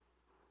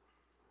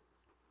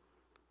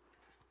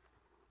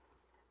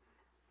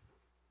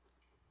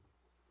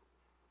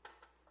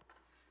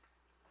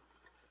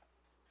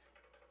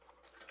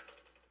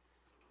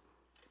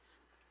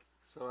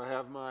So I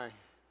have my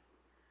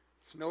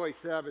snowy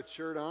Sabbath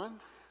shirt on.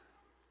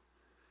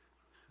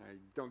 I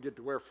don't get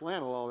to wear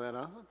flannel all that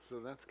often, so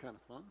that's kind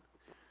of fun.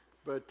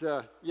 But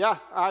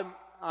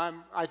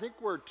I think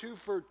we're 2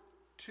 for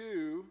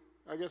 2.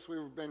 I guess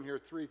we've been here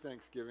 3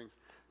 Thanksgivings.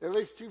 At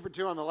least 2 for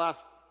 2 on the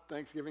last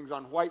Thanksgivings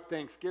on white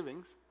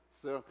Thanksgivings.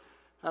 So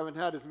haven't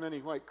had as many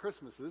white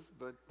Christmases,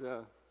 but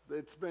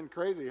it's been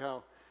crazy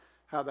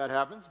how that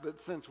happens. But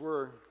since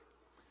we're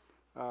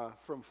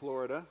from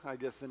Florida, I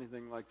guess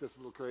anything like this is a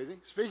little crazy.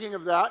 Speaking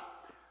of that,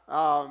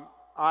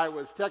 I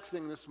was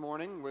texting this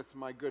morning with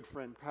my good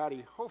friend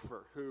Patty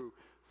Hofer, who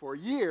for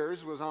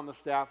years was on the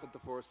staff at the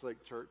Forest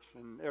Lake Church.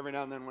 And every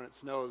now and then when it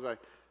snows, I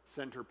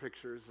send her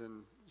pictures,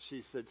 and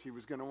she said she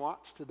was going to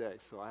watch today.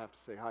 So I have to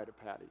say hi to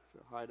Patty. So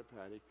hi to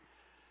Patty.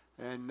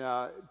 And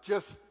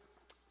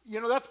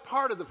that's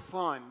part of the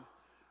fun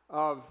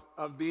of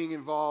being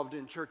involved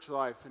in church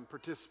life and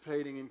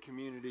participating in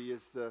community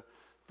is the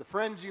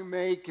friends you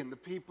make and the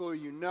people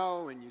you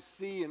know and you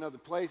see in other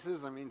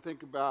places. I mean,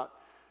 think about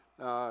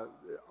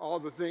all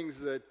the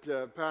things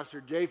that Pastor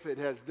Geoff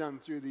has done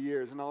through the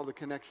years and all the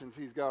connections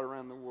he's got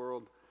around the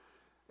world.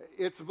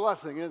 It's a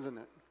blessing, isn't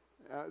it?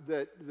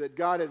 That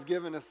God has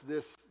given us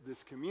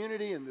this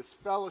community and this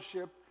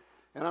fellowship,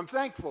 and I'm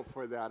thankful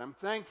for that. I'm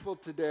thankful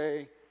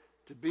today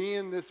to be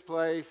in this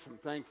place. I'm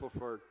thankful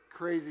for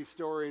crazy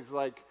stories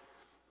like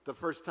the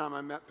first time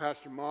I met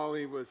Pastor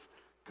Molly was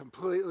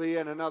completely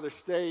in another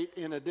state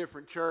in a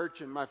different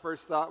church, and my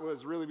first thought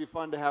was really be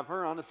fun to have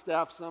her on a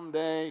staff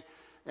someday.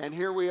 And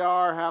here we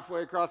are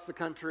halfway across the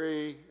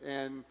country,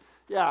 and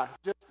yeah,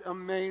 just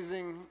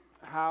amazing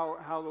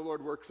how the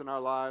Lord works in our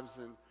lives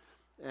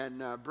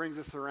and brings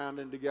us around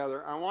and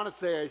together. I want to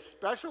say a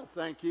special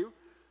thank you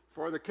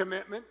for the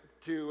commitment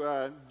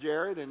to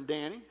Jared and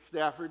Danny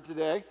Stafford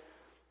today,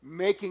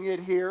 making it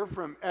here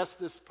from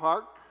Estes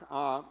Park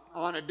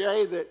on a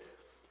day that,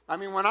 I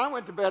mean, when I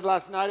went to bed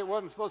last night, it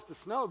wasn't supposed to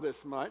snow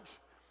this much.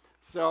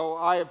 So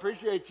I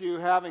appreciate you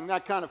having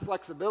that kind of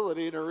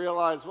flexibility to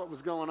realize what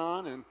was going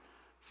on and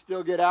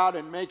still get out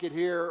and make it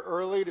here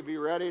early to be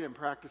ready and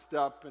practiced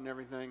up and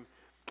everything.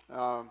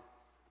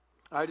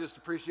 I just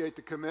appreciate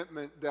the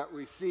commitment that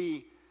we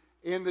see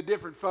in the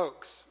different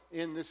folks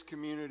in this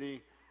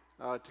community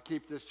to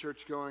keep this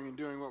church going and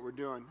doing what we're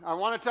doing. I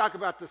want to talk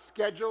about the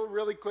schedule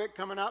really quick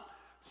coming up.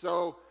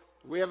 So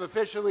we have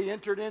officially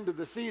entered into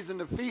the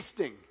season of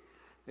feasting.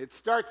 It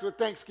starts with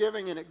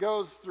Thanksgiving and it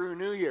goes through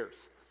New Year's.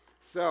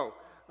 So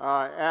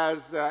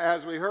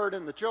as we heard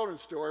in the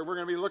children's story, we're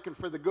going to be looking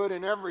for the good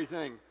in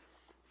everything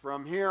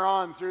from here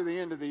on through the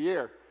end of the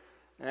year.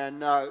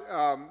 And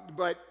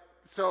but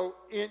so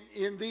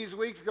in these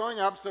weeks going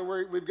up, so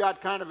we've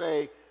got kind of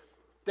a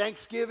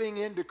Thanksgiving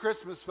into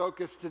Christmas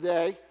focus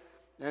today,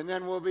 and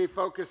then we'll be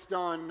focused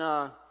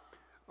on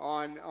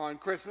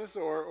Christmas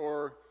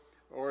or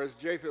as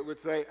Japhet would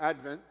say,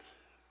 Advent.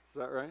 Is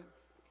that right?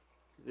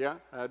 Yeah,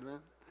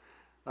 Advent.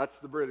 That's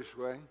the British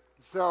way.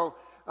 So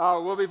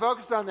we'll be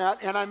focused on that,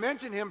 and I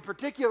mention him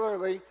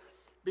particularly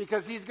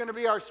because he's going to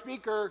be our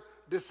speaker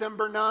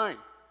December 9.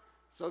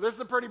 So this is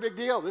a pretty big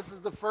deal. This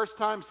is the first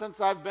time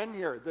since I've been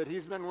here that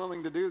he's been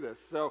willing to do this.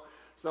 So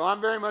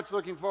I'm very much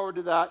looking forward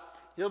to that.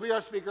 He'll be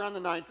our speaker on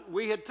the 9th.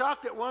 We had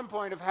talked at one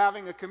point of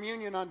having a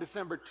communion on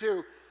December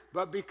 2,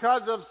 but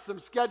because of some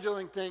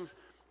scheduling things,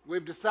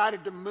 we've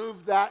decided to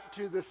move that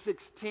to the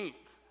 16th.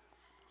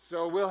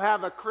 So we'll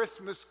have a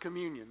Christmas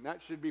communion.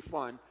 That should be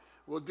fun.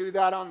 We'll do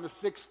that on the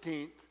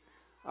 16th.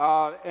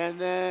 And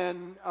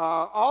then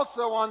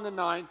also on the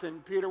 9th,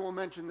 and Peter will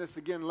mention this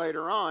again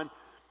later on,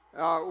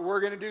 we're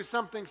going to do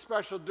something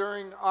special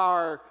during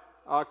our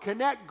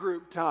Connect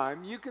group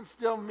time. You can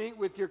still meet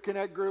with your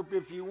Connect group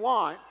if you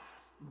want,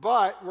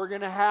 but we're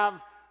going to have,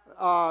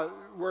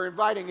 we're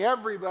inviting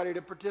everybody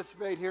to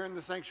participate here in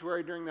the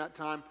sanctuary during that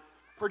time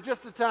for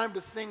just a time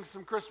to sing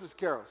some Christmas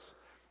carols.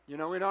 You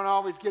know, we don't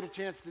always get a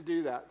chance to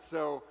do that.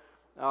 So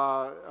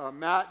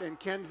Matt and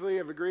Kensley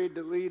have agreed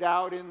to lead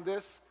out in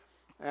this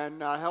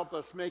and help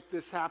us make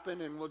this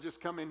happen, and we'll just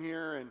come in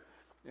here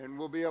and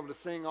we'll be able to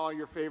sing all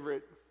your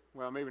favorite,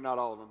 well, maybe not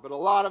all of them, but a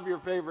lot of your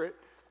favorite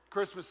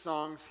Christmas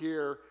songs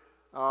here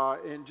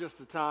in just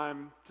a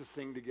time to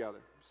sing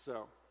together.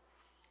 So,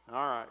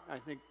 all right, I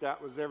think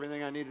that was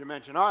everything I needed to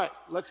mention. All right,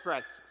 let's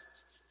pray.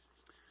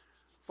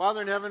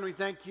 Father in heaven, we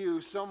thank you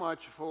so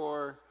much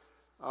for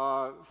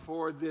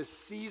this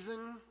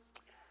season,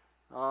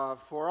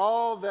 for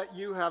all that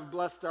you have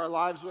blessed our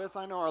lives with.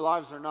 I know our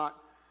lives are not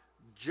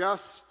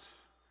just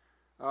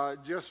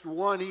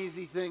one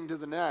easy thing to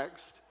the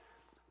next,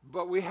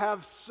 but we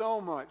have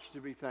so much to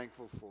be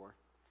thankful for.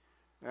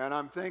 And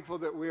I'm thankful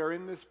that we are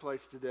in this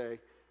place today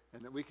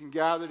and that we can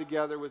gather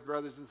together with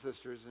brothers and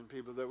sisters and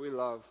people that we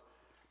love,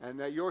 and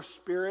that your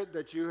Spirit,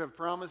 that you have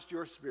promised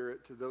your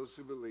Spirit to those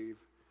who believe.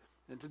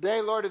 And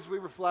today, Lord, as we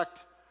reflect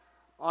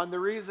on the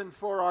reason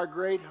for our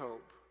great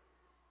hope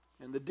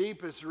and the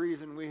deepest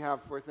reason we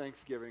have for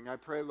Thanksgiving, I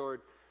pray,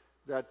 Lord,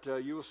 that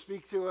you will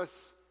speak to us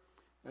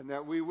and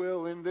that we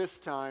will in this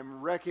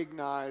time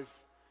recognize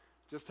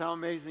just how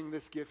amazing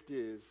this gift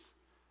is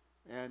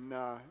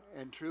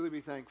and truly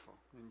be thankful.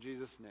 In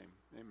Jesus' name,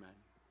 amen.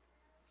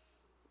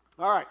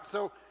 All right,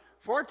 so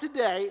for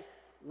today,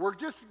 we're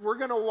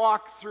going to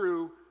walk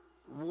through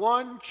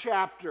one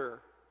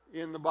chapter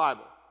in the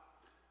Bible.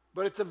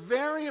 But it's a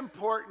very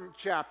important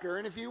chapter,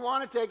 and if you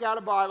want to take out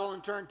a Bible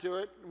and turn to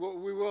it,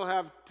 we will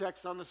have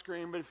text on the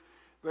screen,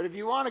 but if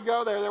you want to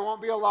go there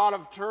won't be a lot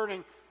of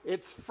turning.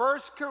 It's 1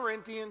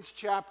 Corinthians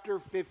chapter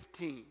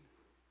 15.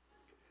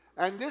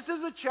 And this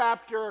is a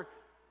chapter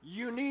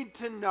you need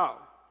to know.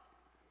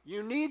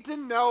 You need to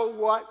know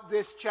what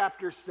this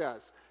chapter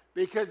says,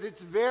 because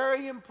it's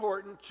very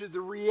important to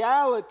the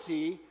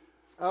reality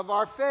of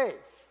our faith.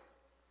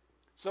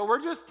 So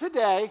we're just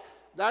today,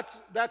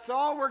 that's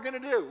all we're going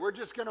to do. We're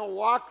just going to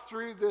walk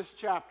through this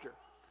chapter.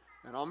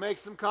 And I'll make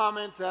some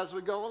comments as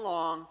we go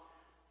along.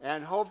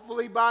 And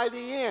hopefully by the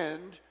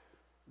end,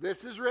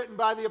 this is written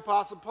by the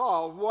Apostle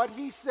Paul. What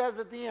he says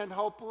at the end,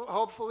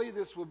 hopefully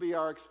this will be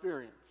our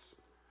experience.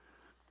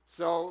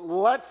 So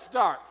let's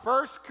start.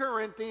 1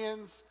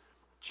 Corinthians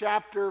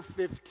chapter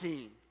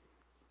 15.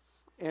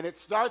 And it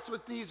starts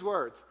with these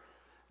words.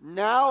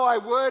 Now I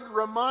would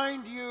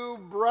remind you,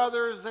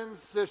 brothers and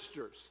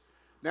sisters.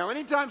 Now,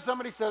 anytime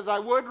somebody says, I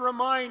would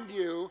remind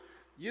you,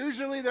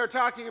 usually they're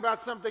talking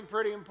about something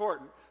pretty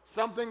important,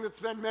 something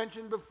that's been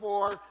mentioned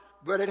before,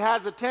 but it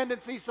has a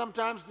tendency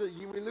sometimes that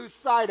we lose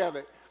sight of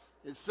it.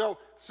 And so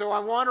I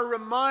want to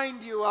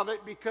remind you of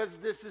it because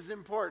this is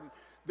important.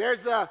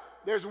 There's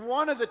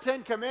one of the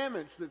 10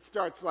 Commandments that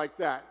starts like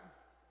that.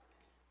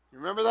 You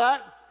remember that?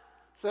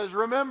 It says,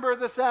 remember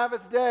the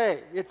Sabbath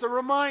day. It's a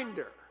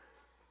reminder.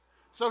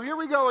 So here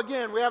we go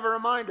again. We have a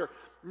reminder.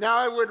 Now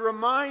I would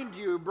remind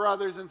you,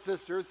 brothers and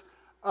sisters,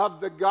 of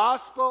the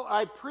gospel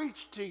I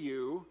preached to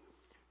you,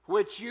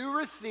 which you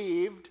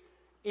received,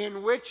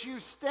 in which you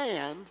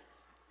stand,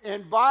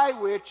 and by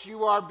which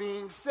you are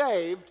being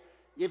saved,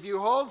 if you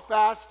hold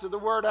fast to the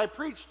word I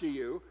preached to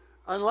you,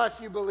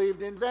 unless you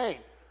believed in vain.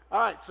 All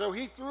right, so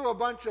he threw a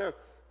bunch of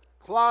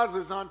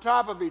clauses on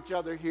top of each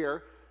other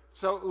here.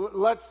 So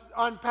let's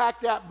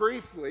unpack that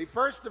briefly.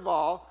 First of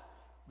all,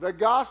 the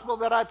gospel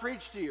that I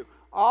preached to you.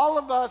 All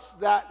of us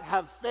that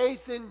have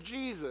faith in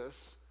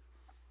Jesus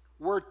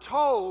were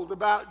told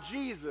about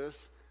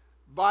Jesus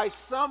by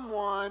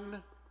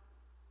someone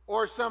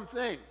or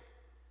something.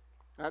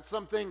 That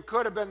something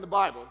could have been the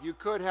Bible. You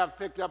could have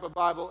picked up a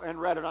Bible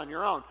and read it on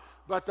your own.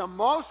 But the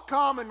most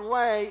common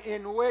way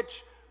in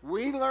which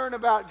we learn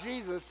about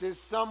Jesus is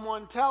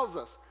someone tells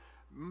us.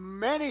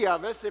 Many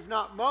of us, if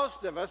not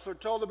most of us, are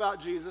told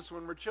about Jesus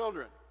when we're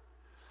children.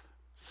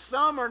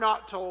 Some are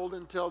not told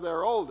until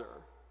they're older.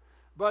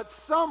 But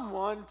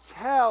someone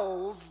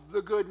tells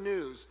the good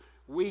news.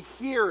 We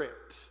hear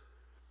it.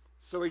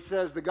 So he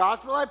says, the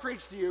gospel I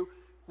preached to you,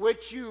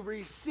 which you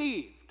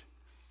received.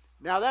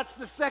 Now that's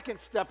the second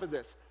step of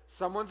this.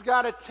 Someone's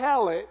got to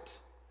tell it,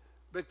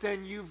 but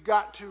then you've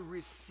got to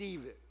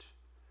receive it.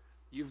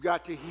 You've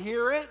got to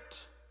hear it,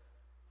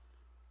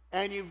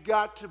 and you've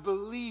got to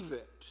believe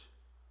it,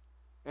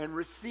 and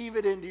receive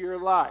it into your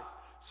life.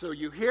 So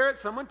you hear it,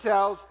 someone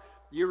tells,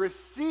 you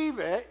receive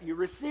it, you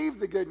receive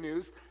the good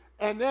news,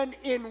 and then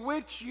in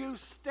which you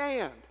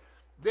stand.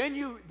 Then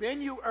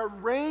you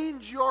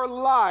arrange your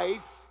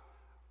life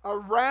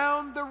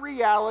around the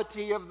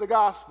reality of the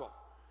gospel.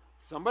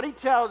 Somebody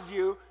tells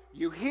you,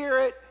 you hear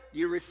it,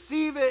 you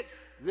receive it,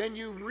 then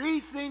you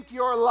rethink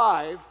your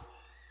life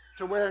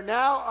to where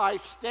now I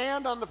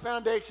stand on the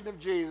foundation of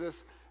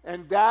Jesus,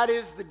 and that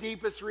is the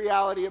deepest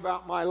reality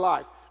about my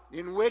life.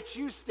 In which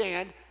you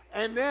stand,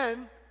 and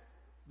then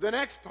the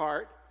next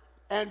part,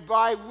 and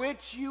by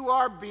which you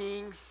are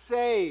being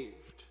saved.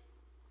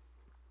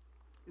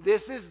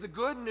 This is the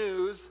good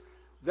news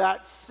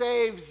that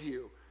saves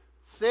you.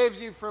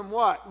 Saves you from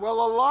what?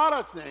 Well, a lot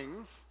of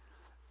things,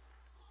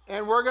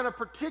 and we're going to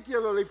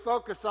particularly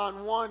focus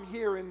on one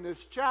here in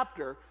this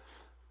chapter,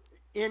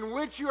 in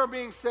which you are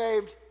being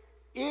saved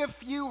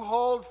if you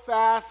hold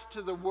fast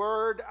to the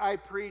word I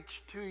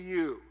preach to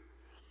you.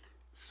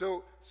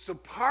 So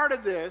part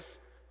of this,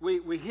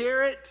 we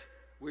hear it,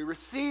 we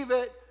receive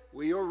it,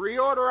 we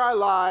reorder our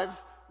lives,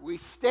 we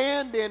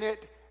stand in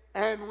it,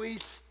 and we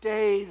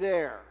stay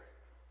there.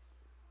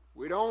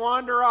 We don't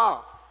wander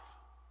off.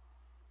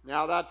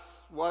 Now that's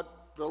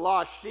what the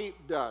lost sheep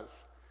does.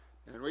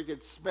 And we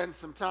could spend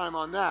some time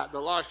on that.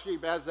 The lost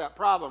sheep has that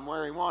problem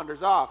where he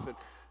wanders off, and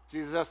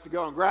Jesus has to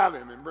go and grab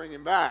him and bring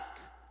him back.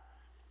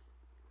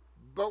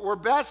 But we're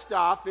best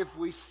off if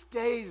we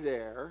stay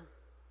there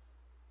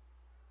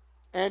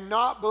and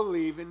not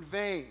believe in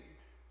vain.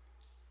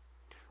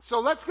 So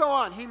let's go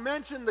on. He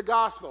mentioned the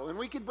gospel, and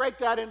we could break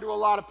that into a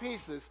lot of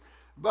pieces.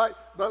 But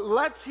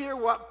let's hear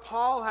what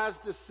Paul has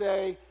to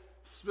say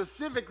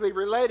specifically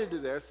related to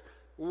this.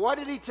 What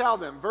did he tell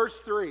them? Verse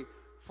 3,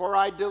 for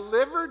I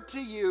delivered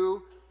to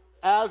you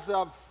as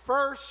of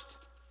first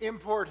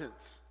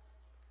importance.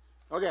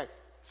 Okay,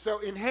 so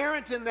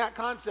inherent in that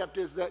concept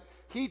is that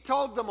he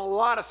told them a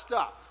lot of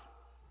stuff.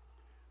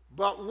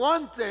 But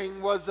one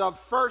thing was of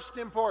first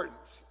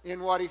importance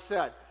in what he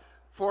said.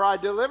 For I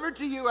delivered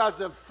to you as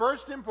of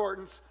first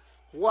importance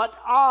what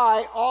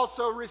I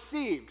also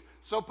received.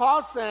 So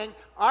Paul's saying,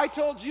 I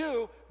told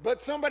you,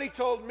 but somebody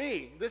told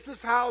me. This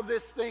is how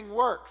this thing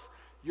works.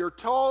 You're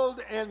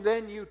told and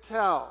then you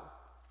tell.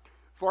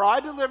 For I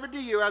delivered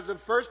to you as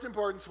of first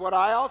importance what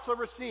I also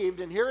received,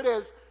 and here it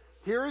is.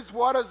 Here is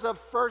what is of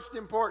first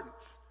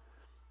importance.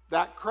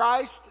 That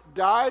Christ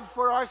died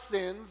for our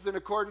sins in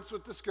accordance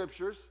with the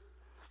Scriptures,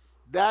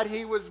 that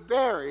he was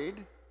buried,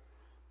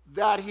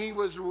 that he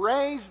was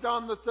raised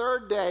on the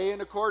third day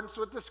in accordance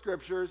with the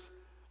Scriptures,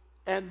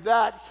 and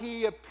that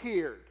he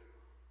appeared.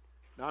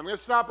 Now I'm going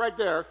to stop right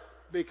there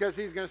because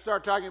he's going to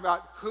start talking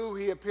about who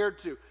he appeared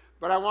to.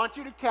 But I want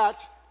you to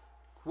catch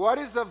what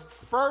is of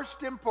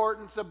first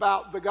importance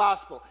about the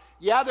gospel.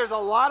 Yeah, there's a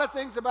lot of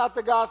things about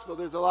the gospel.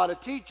 There's a lot of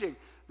teaching.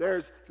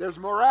 There's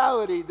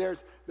morality.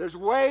 There's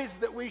ways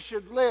that we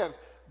should live.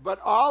 But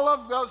all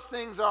of those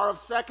things are of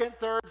second,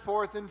 third,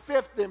 fourth, and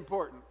fifth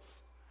importance.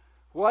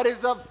 What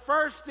is of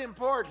first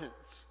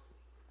importance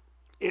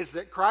is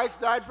that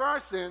Christ died for our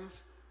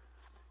sins,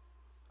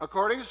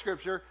 according to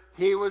Scripture.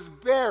 He was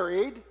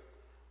buried.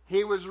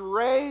 He was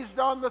raised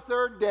on the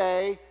third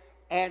day,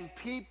 and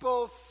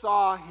people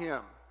saw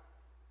him.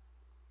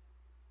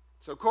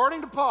 So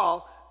according to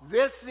Paul,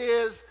 this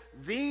is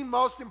the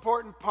most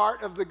important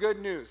part of the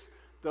good news.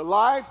 The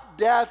life,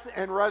 death,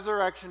 and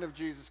resurrection of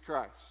Jesus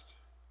Christ.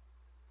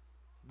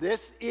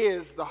 This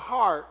is the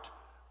heart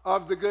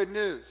of the good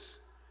news.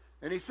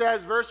 And he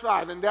says, verse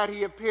 5, and that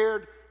he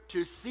appeared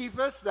to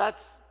Cephas,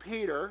 that's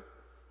Peter,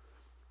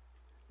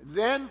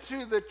 then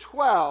to the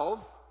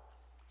 12.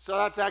 So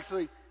that's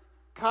actually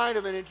kind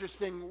of an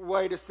interesting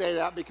way to say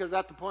that, because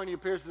at the point he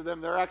appears to them,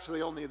 they're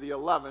actually only the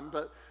 11.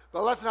 But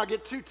let's not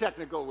get too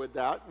technical with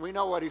that. We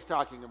know what he's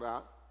talking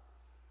about.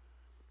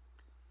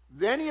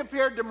 Then he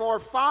appeared to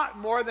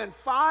more than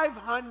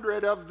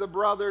 500 of the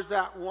brothers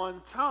at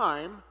one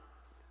time,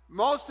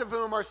 most of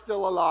whom are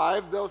still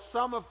alive, though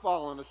some have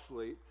fallen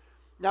asleep.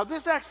 Now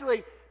this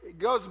actually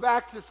goes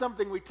back to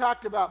something we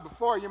talked about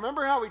before. You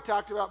remember how we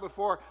talked about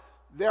before?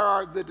 There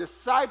are the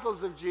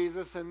disciples of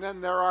Jesus, and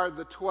then there are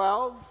the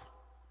 12.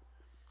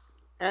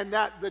 And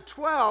that the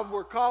 12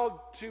 were called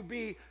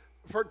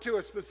to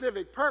a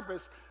specific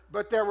purpose,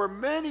 but there were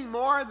many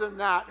more than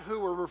that who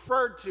were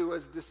referred to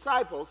as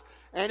disciples.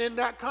 And in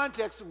that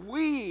context,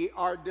 we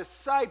are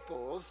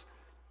disciples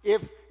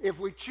if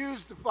we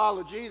choose to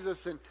follow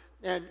Jesus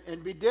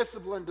and be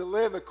disciplined to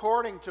live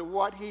according to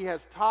what he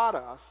has taught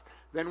us,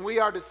 then we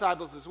are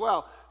disciples as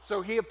well.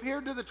 So he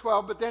appeared to the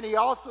 12, but then he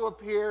also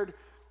appeared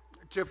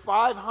to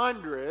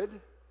 500.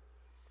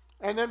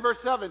 And then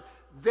verse 7,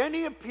 then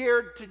he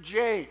appeared to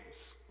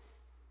James.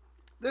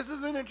 This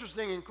is an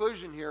interesting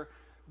inclusion here,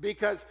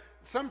 because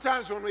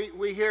sometimes when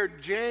we hear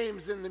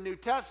James in the New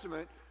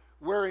Testament,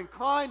 we're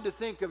inclined to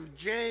think of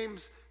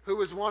James, who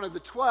was one of the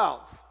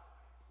 12.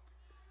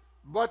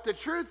 But the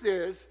truth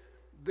is,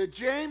 the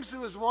James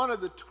who is one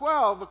of the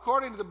 12,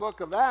 according to the book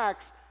of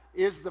Acts,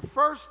 is the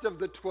first of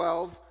the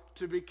 12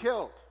 to be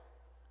killed.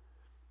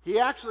 He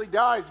actually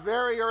dies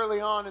very early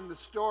on in the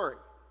story.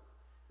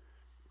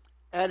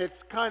 And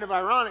it's kind of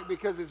ironic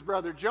because his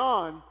brother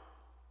John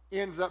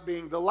ends up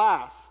being the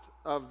last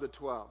of the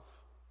 12.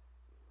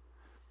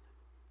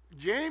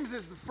 James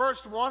is the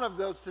first one of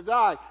those to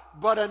die,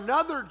 but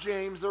another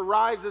James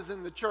arises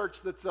in the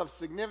church that's of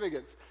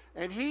significance,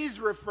 and he's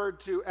referred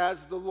to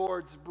as the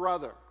Lord's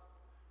brother.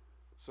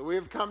 So we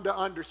have come to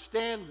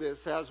understand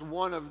this as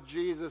one of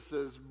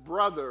Jesus's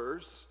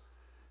brothers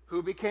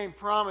who became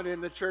prominent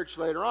in the church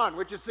later on,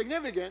 which is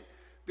significant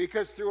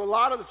because through a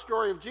lot of the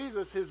story of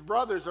Jesus, his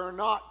brothers are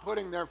not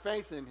putting their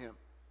faith in him.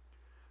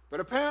 But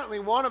apparently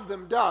one of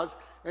them does,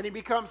 and he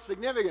becomes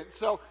significant.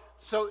 So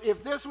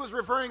if this was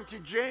referring to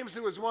James,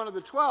 who was one of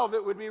the 12,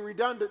 it would be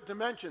redundant to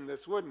mention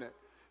this, wouldn't it?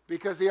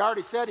 Because he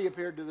already said he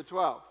appeared to the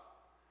 12.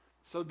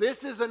 So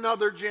this is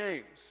another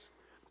James.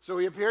 So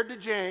he appeared to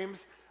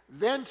James,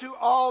 then to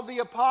all the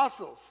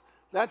apostles.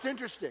 That's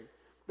interesting.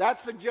 That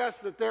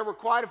suggests that there were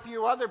quite a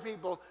few other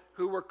people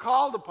who were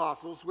called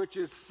apostles, which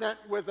is sent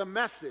with a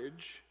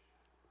message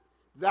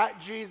that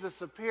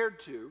Jesus appeared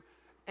to.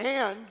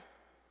 And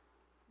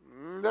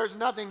there's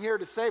nothing here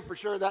to say for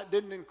sure that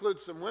didn't include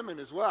some women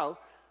as well.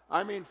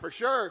 I mean, for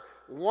sure,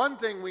 one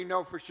thing we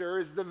know for sure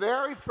is the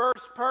very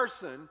first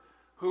person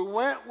who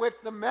went with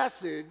the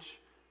message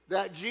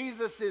that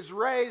Jesus is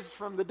raised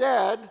from the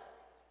dead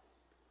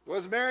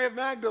was Mary of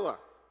Magdala.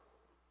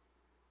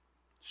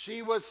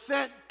 She was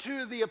sent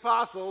to the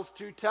apostles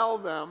to tell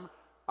them,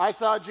 I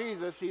saw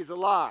Jesus, he's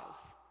alive.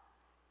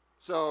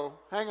 So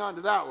hang on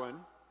to that one.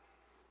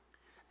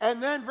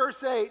 And then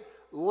verse 8,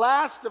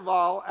 last of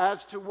all,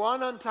 as to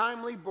one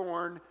untimely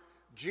born,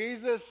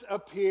 Jesus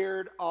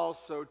appeared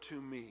also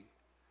to me.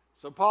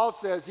 So Paul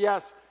says,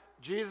 yes,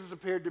 Jesus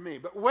appeared to me.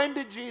 But when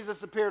did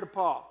Jesus appear to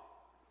Paul?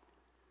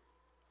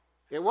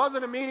 It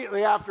wasn't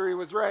immediately after he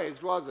was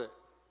raised, was it?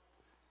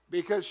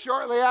 Because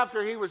shortly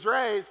after he was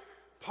raised,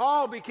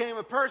 Paul became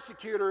a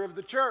persecutor of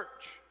the church.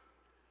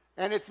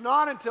 And it's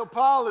not until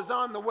Paul is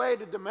on the way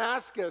to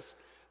Damascus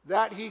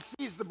that he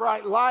sees the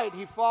bright light.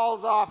 He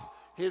falls off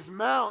his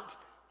mount,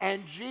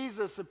 and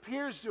Jesus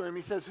appears to him.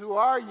 He says, who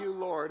are you,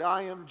 Lord?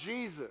 I am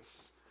Jesus,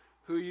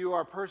 who you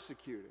are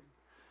persecuting.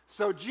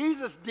 So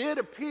Jesus did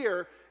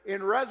appear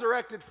in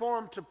resurrected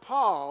form to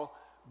Paul,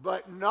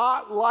 but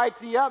not like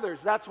the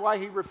others. That's why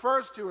he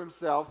refers to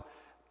himself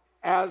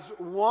as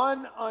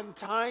one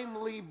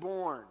untimely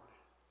born.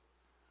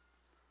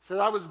 So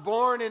I was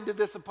born into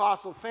this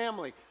apostle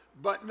family,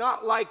 but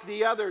not like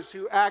the others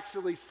who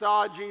actually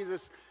saw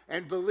Jesus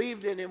and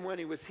believed in him when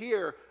he was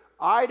here.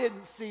 I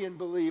didn't see and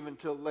believe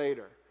until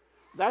later.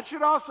 That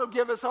should also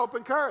give us hope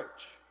and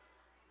courage,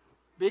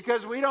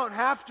 because we don't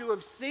have to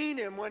have seen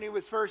him when he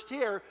was first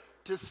here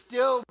to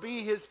still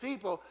be his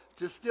people,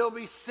 to still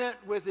be sent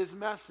with his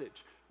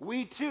message.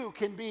 We too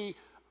can be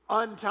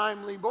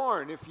untimely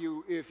born, if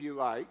you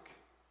like.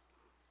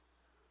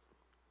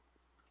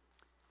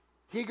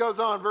 He goes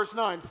on, verse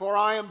 9, "For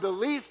I am the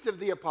least of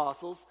the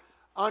apostles,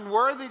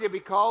 unworthy to be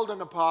called an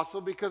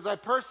apostle, because I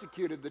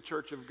persecuted the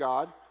church of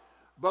God.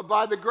 But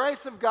by the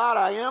grace of God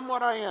I am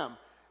what I am,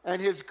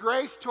 and his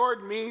grace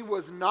toward me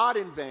was not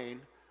in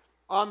vain.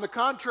 On the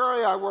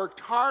contrary, I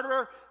worked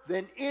harder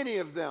than any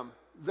of them,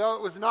 though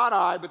it was not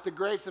I, but the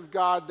grace of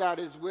God that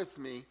is with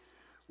me.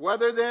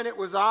 Whether then it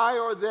was I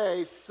or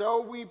they,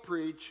 so we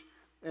preach,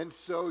 and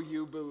so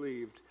you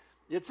believed."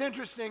 It's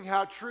interesting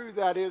how true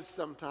that is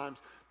sometimes.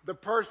 The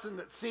person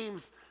that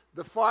seems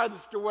the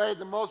farthest away,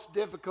 the most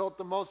difficult,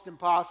 the most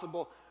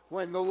impossible,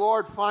 when the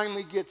Lord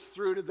finally gets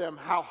through to them,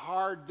 how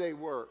hard they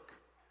work,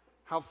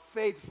 how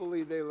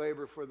faithfully they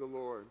labor for the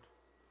Lord.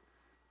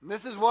 And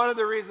this is one of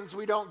the reasons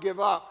we don't give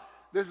up.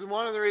 This is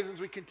one of the reasons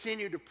we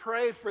continue to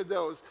pray for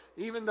those,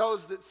 even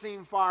those that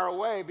seem far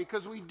away,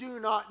 because we do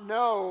not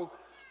know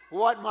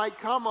what might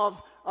come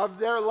of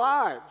their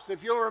lives.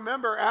 If you'll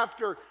remember,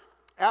 after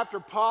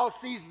Paul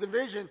sees the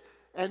vision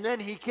and then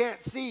he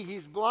can't see,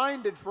 he's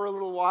blinded for a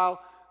little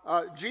while,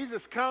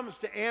 Jesus comes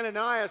to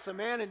Ananias, a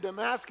man in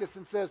Damascus,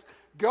 and says,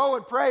 "Go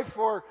and pray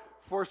for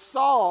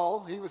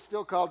Saul," he was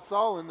still called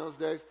Saul in those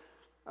days,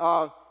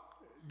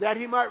 "that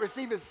he might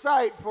receive his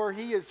sight, for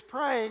he is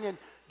praying." And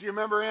do you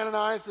remember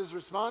Ananias'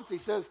 response? He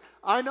says,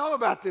 "I know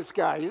about this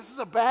guy. This is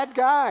a bad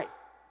guy."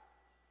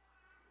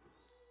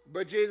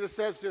 But Jesus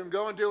says to him,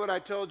 "Go and do what I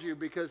told you,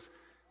 because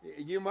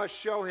you must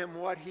show him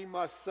what he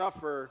must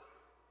suffer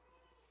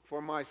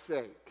for my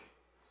sake."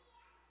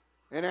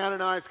 And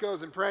Ananias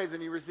goes and prays,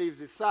 and he receives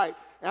his sight.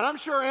 And I'm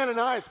sure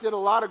Ananias did a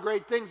lot of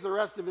great things the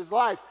rest of his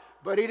life,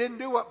 but he didn't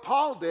do what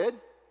Paul did.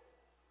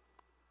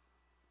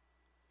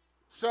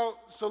 So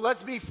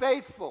let's be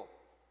faithful,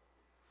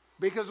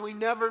 because we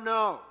never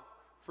know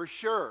for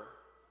sure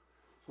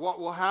what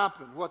will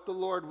happen, what the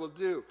Lord will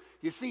do.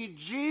 You see,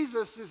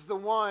 Jesus is the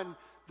one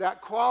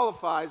that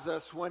qualifies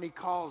us when he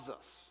calls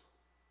us.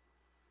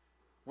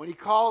 When he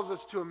calls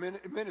us to a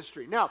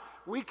ministry. Now,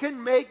 we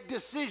can make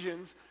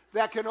decisions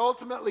that can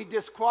ultimately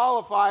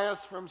disqualify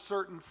us from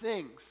certain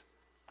things.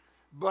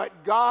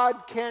 But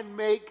God can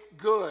make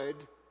good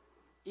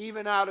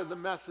even out of the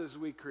messes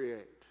we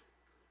create.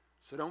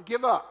 So don't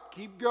give up.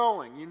 Keep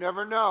going. You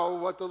never know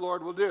what the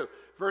Lord will do.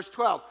 Verse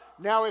 12.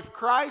 "Now if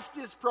Christ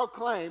is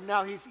proclaimed,"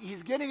 now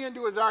he's getting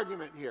into his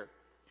argument here.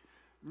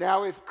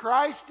 "Now if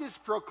Christ is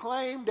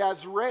proclaimed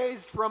as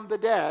raised from the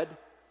dead,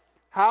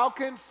 how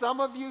can some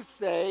of you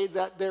say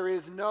that there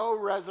is no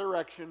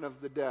resurrection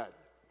of the dead?"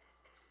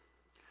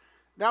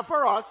 Now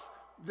for us,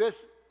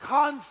 this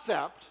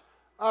concept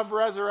of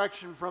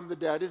resurrection from the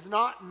dead is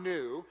not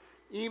new,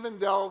 even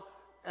though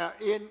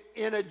in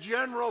a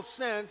general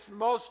sense,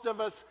 most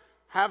of us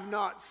have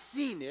not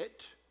seen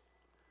it.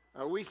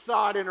 We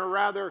saw it in a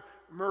rather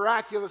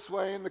miraculous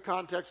way in the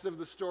context of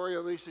the story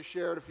Alicia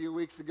shared a few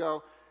weeks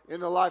ago in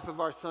the life of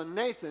our son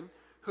Nathan,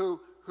 who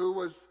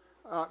was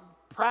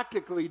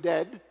practically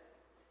dead,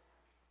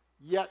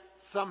 yet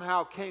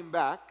somehow came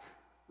back,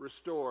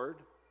 restored.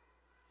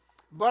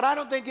 But I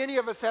don't think any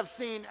of us have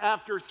seen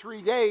after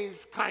 3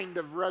 days kind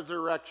of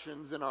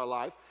resurrections in our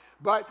life.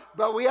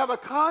 But we have a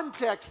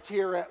context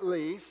here at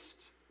least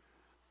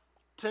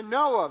to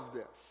know of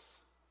this.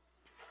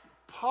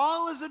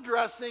 Paul is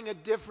addressing a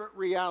different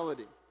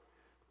reality,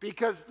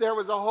 because there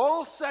was a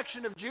whole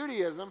section of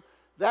Judaism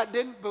that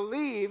didn't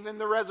believe in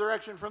the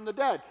resurrection from the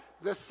dead.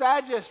 The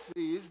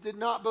Sadducees did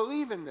not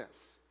believe in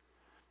this.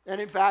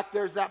 And in fact,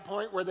 there's that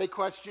point where they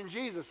question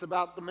Jesus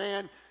about the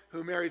man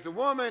who marries a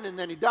woman, and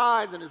then he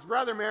dies, and his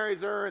brother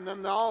marries her, and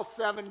then all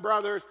 7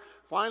 brothers,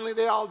 finally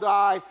they all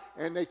die,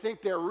 and they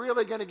think they're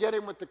really going to get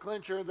him with the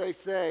clincher. They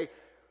say,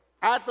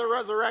 "At the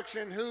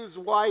resurrection, whose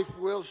wife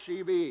will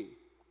she be?"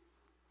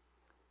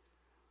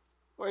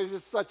 Well, it's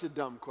just such a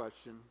dumb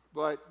question,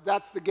 but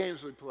that's the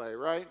games we play,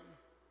 right?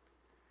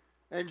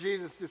 And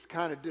Jesus just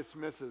kind of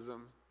dismisses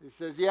them. He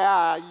says,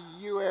 "Yeah,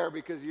 you err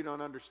because you don't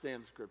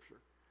understand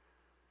Scripture."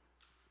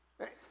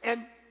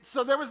 And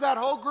so there was that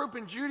whole group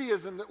in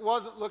Judaism that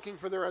wasn't looking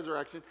for the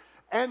resurrection.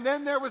 And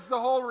then there was the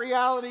whole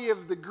reality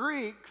of the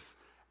Greeks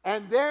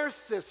and their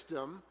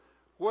system,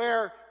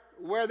 where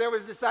there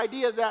was this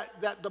idea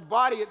that the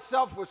body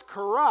itself was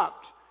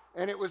corrupt,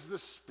 and it was the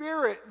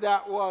spirit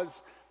that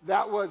was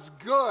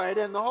good,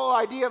 and the whole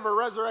idea of a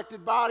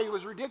resurrected body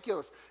was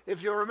ridiculous.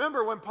 If you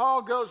remember, when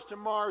Paul goes to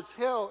Mars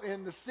Hill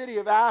in the city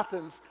of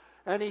Athens,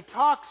 and he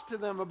talks to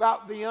them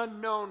about the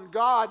unknown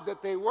God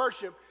that they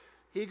worship.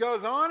 He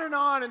goes on,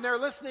 and they're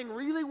listening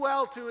really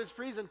well to his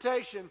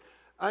presentation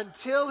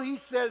until he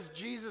says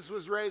Jesus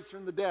was raised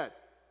from the dead.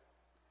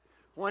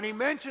 When he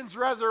mentions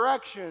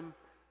resurrection,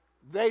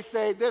 they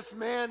say, this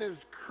man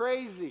is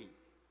crazy.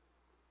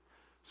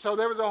 So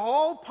there was a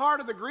whole part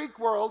of the Greek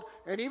world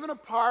and even a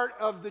part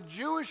of the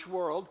Jewish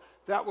world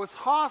that was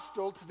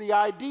hostile to the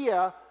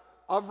idea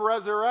of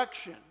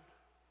resurrection.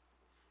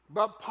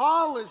 But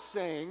Paul is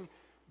saying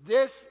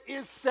this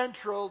is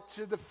central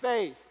to the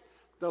faith.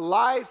 The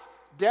life,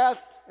 death,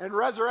 and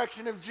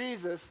resurrection of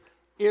Jesus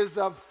is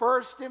of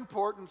first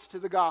importance to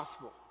the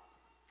gospel.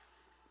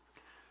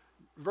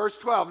 Verse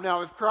 12,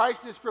 now if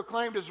Christ is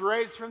proclaimed as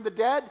raised from the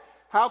dead,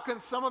 how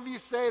can some of you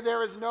say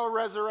there is no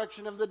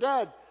resurrection of the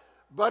dead?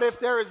 But if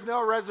there is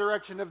no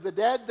resurrection of the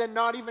dead, then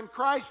not even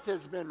Christ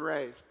has been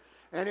raised.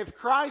 And if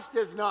Christ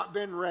has not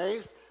been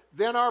raised,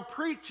 then our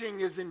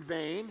preaching is in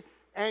vain,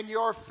 and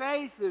your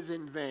faith is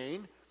in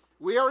vain.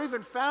 We are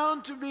even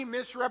found to be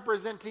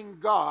misrepresenting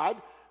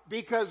God,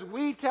 because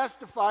we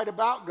testified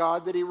about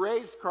God that he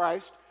raised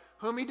Christ,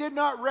 whom he did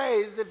not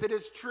raise, if it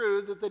is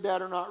true that the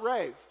dead are not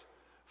raised.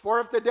 For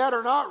if the dead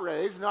are not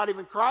raised, not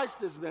even Christ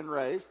has been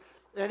raised.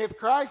 And if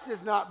Christ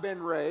has not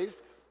been raised,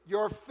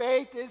 your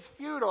faith is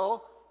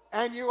futile,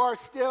 and you are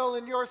still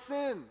in your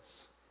sins.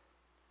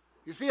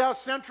 You see how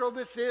central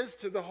this is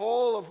to the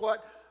whole of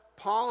what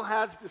Paul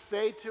has to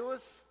say to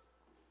us?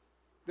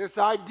 This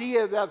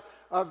idea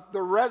of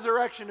the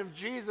resurrection of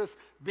Jesus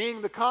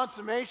being the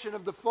consummation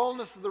of the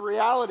fullness of the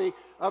reality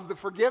of the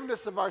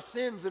forgiveness of our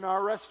sins and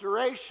our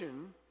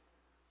restoration.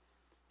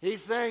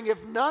 He's saying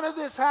if none of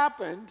this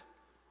happened,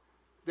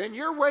 then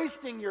you're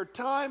wasting your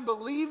time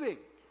believing.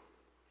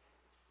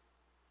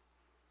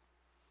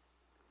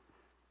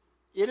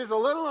 It is a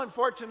little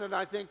unfortunate,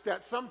 I think,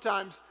 that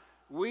sometimes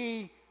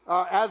we,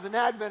 as an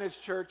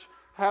Adventist church,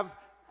 have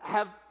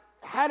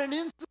had an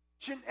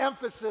insufficient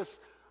emphasis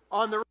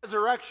on the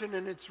resurrection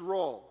and its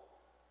role,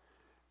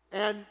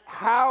 and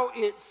how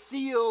it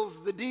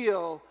seals the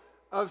deal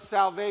of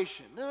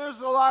salvation. Now, there's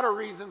a lot of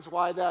reasons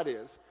why that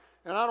is,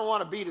 and I don't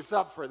want to beat us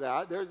up for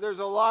that. There's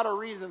a lot of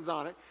reasons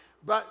on it,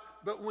 but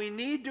we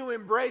need to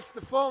embrace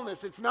the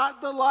fullness. It's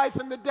not the life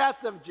and the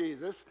death of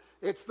Jesus.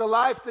 It's the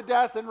life, the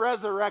death, and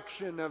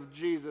resurrection of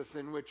Jesus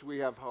in which we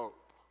have hope.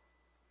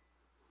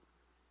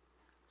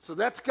 So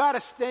that's got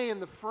to stay in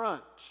the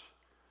front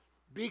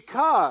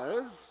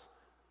because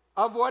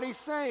of what he's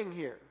saying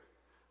here.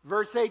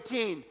 Verse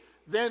 18,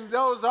 then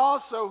those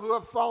also who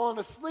have fallen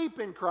asleep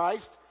in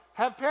Christ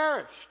have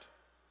perished.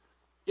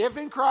 If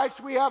in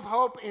Christ we have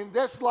hope in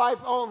this life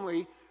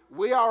only,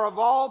 we are of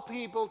all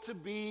people to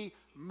be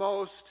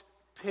most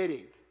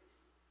pitied.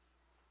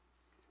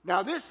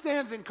 Now this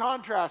stands in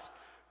contrast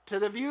to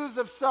the views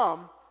of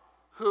some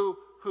who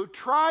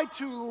try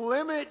to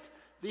limit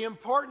the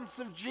importance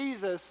of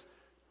Jesus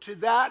to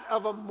that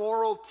of a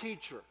moral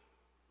teacher.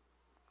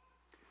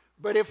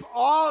 But if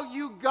all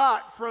you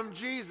got from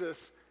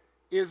Jesus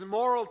is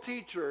moral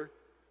teacher,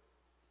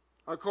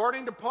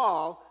 according to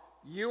Paul,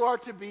 you are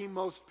to be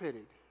most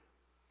pitied.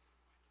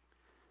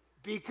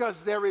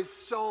 Because there is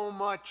so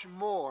much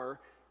more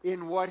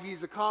in what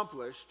he's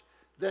accomplished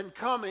than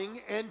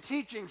coming and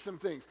teaching some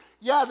things.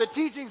 Yeah, the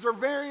teachings are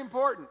very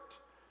important,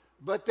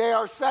 but they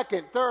are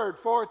second, third,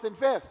 fourth, and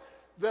fifth.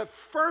 The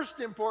first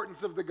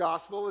importance of the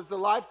gospel is the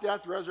life,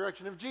 death,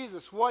 resurrection of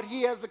Jesus, what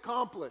he has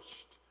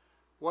accomplished,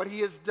 what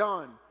he has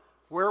done,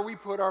 where we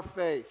put our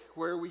faith,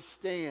 where we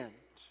stand.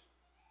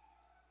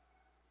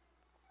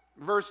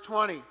 Verse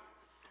 20,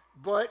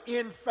 but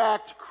in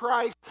fact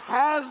Christ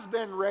has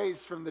been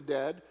raised from the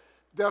dead,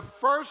 the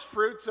first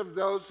fruits of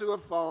those who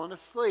have fallen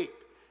asleep.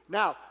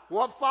 Now,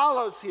 what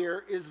follows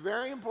here is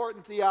very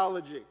important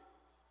theology.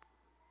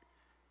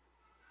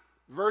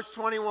 Verse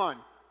 21,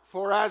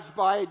 for as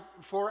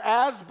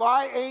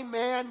by a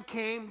man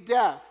came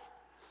death,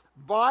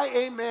 by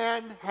a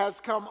man has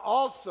come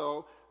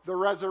also the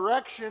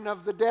resurrection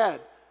of the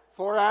dead.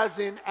 For as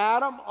in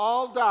Adam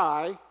all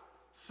die,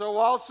 so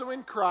also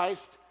in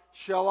Christ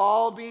shall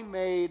all be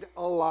made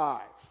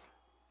alive.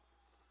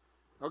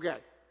 Okay,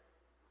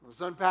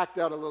 let's unpack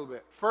that a little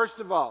bit. First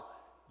of all,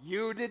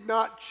 you did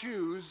not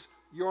choose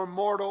your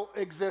mortal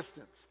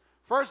existence.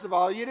 First of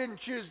all, you didn't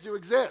choose to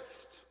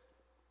exist.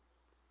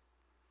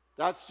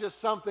 That's just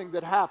something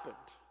that happened.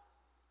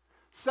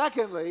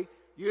 Secondly,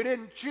 you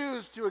didn't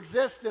choose to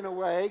exist in a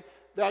way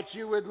that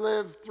you would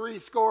live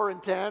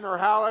 70 or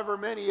however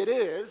many it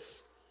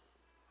is,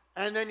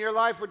 and then your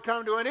life would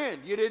come to an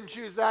end. You didn't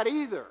choose that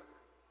either.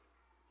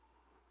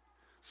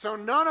 So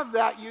none of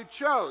that you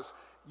chose.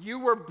 You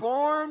were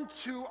born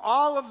to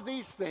all of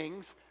these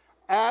things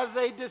as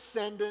a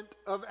descendant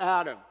of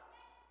Adam.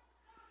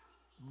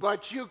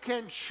 But you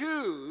can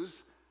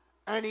choose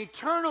an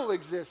eternal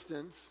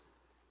existence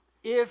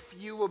if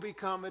you will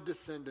become a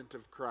descendant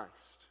of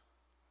Christ.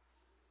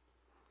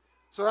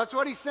 So that's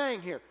what he's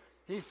saying here.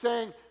 He's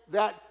saying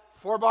that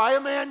for by a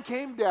man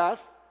came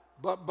death,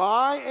 but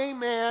by a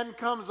man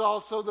comes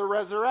also the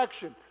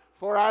resurrection.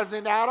 For as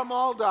in Adam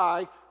all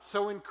die,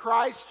 So in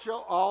Christ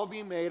shall all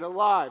be made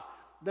alive.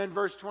 Then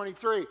verse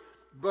 23,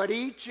 but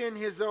each in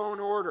his own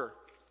order.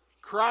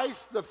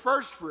 Christ the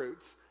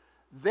firstfruits,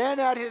 then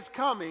at his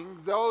coming,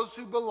 those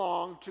who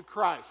belong to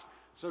Christ.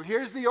 So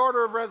here's the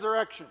order of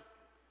resurrection.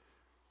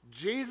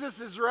 Jesus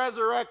is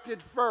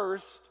resurrected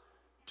first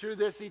to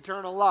this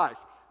eternal life.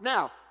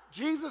 Now,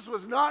 Jesus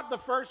was not the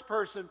first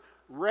person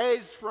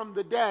raised from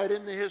the dead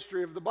in the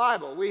history of the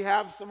Bible. We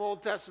have some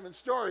Old Testament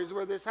stories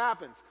where this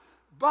happens.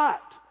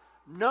 But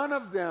none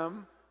of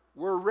them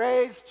were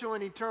raised to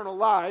an eternal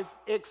life,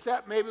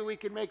 except maybe we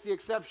could make the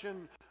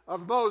exception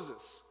of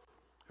Moses,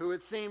 who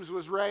it seems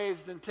was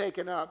raised and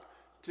taken up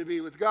to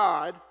be with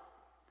God.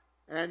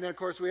 And then, of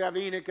course, we have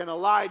Enoch and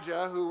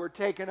Elijah, who were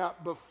taken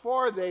up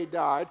before they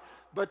died.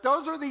 But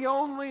those are the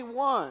only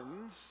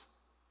ones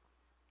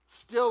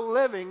still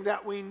living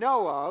that we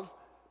know of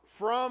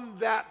from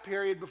that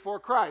period before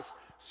Christ.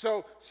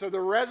 So the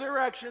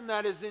resurrection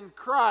that is in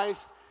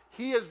Christ,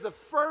 he is the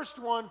first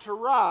one to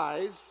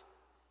rise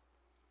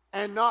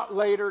and not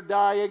later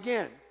die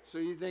again. So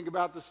you think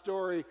about the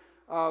story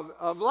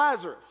of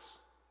Lazarus.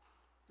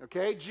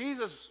 Okay,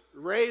 Jesus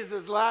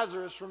raises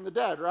Lazarus from the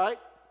dead, right?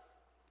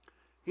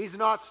 He's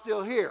not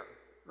still here,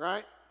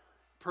 right?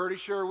 Pretty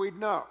sure we'd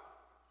know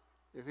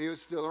if he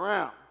was still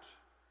around.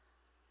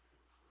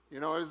 You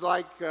know, it's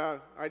like,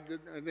 I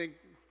think,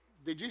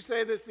 did you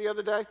say this the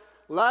other day?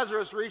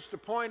 Lazarus reached a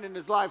point in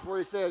his life where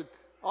he said,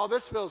 oh,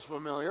 this feels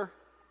familiar.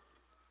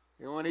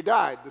 You know, when he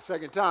died the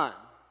second time.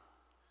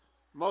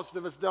 Most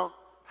of us don't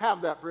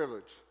have that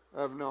privilege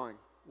of knowing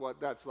what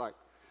that's like.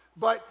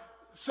 But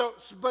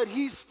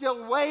he's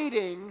still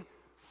waiting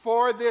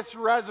for this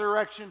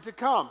resurrection to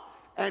come.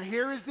 And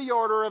here is the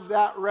order of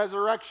that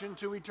resurrection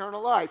to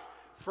eternal life.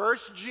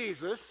 First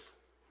Jesus,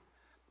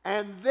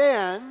 and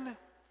then,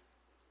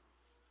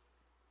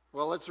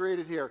 well, let's read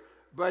it here.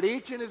 But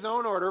each in his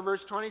own order,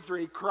 verse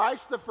 23,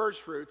 Christ the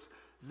firstfruits,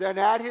 then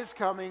at his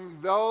coming,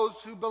 those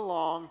who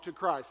belong to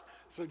Christ.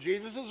 So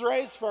Jesus is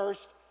raised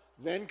first,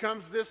 then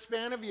comes this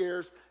span of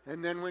years,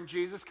 and then when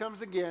Jesus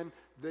comes again,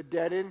 the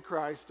dead in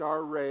Christ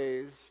are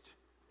raised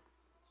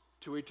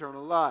to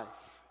eternal life.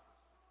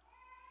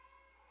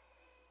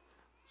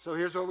 So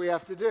here's what we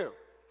have to do.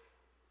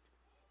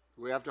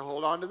 We have to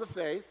hold on to the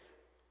faith,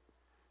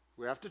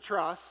 we have to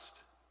trust,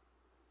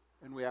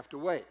 and we have to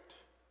wait.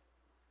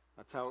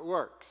 That's how it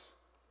works.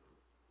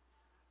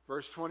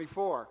 Verse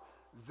 24,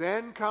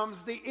 then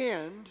comes the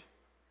end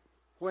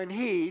when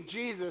he,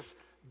 Jesus,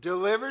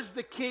 delivers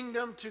the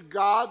kingdom to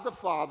God the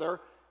Father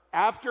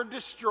after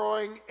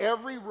destroying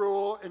every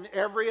rule and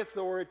every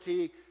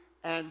authority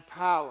and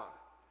power.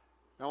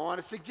 Now I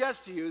want to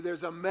suggest to you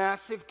there's a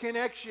massive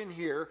connection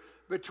here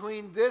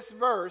between this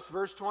verse,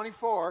 verse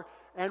 24,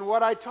 and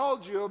what I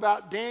told you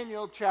about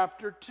Daniel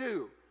chapter 2.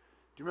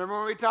 Do you remember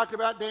when we talked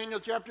about Daniel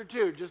chapter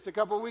 2 just a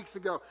couple of weeks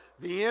ago?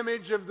 The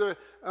image of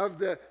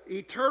the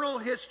eternal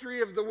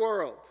history of the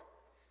world.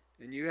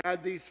 And you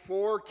had these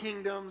four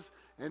kingdoms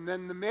and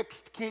then the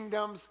mixed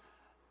kingdoms.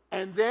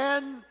 And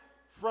then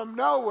from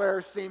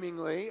nowhere,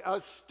 seemingly, a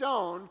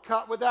stone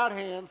cut without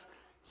hands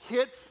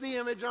hits the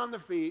image on the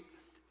feet,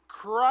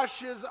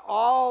 crushes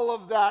all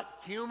of that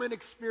human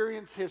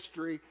experience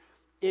history.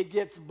 It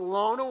gets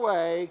blown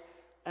away,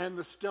 and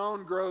the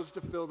stone grows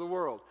to fill the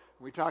world.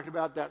 We talked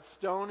about that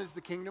stone is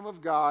the kingdom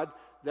of God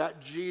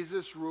that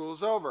Jesus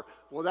rules over.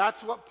 Well,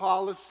 that's what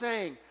Paul is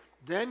saying.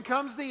 Then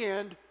comes the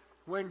end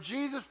when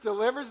Jesus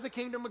delivers the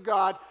kingdom of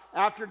God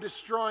after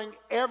destroying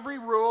every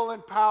rule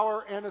and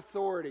power and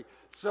authority.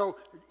 So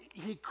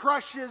he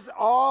crushes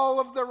all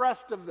of the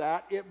rest of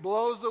that. It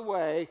blows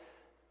away,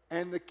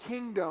 and the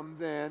kingdom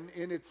then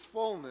in its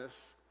fullness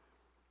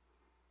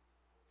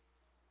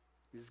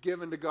is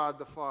given to God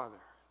the Father.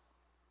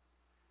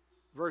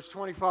 Verse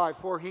 25,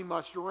 for he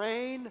must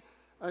reign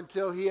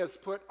until he has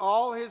put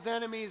all his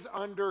enemies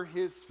under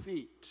his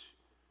feet.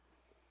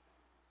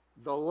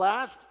 The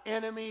last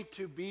enemy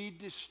to be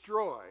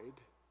destroyed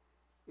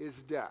is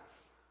death.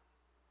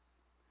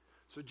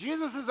 So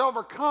Jesus has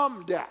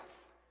overcome death,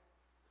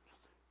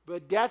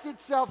 but death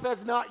itself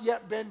has not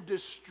yet been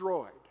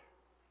destroyed.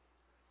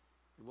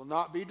 It will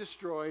not be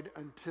destroyed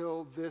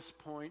until this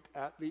point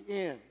at the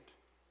end.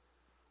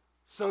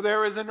 So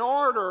there is an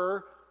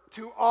order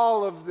to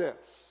all of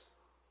this.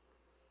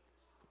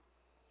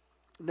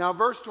 Now,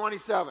 verse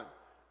 27,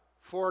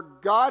 for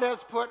God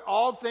has put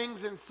all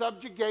things in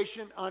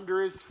subjugation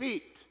under his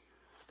feet.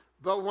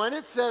 But when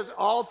it says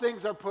all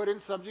things are put in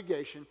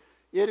subjugation,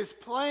 it is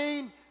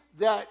plain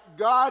that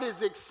God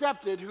is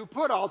accepted who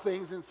put all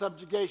things in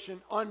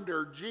subjugation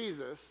under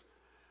Jesus.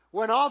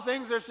 When all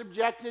things are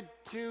subjected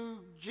to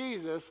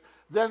Jesus,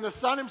 then the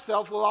Son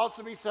himself will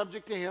also be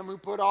subject to him who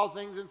put all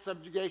things in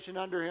subjugation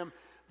under him,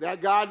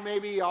 that God may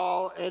be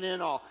all and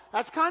in all.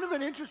 That's kind of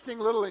an interesting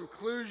little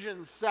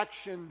inclusion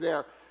section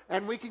there.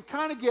 And we can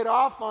kind of get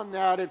off on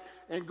that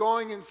and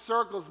going in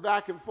circles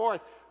back and forth.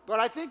 But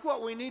I think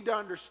what we need to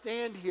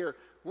understand here,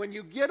 when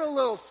you get a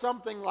little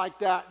something like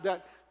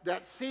that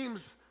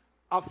seems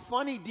a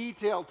funny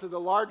detail to the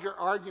larger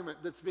argument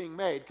that's being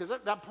made, because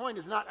that point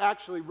is not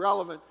actually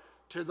relevant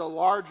to the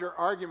larger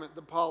argument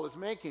that Paul is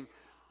making,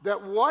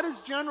 that what is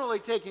generally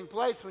taking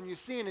place when you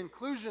see an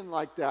inclusion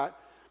like that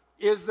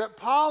is that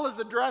Paul is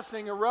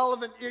addressing a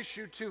relevant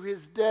issue to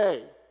his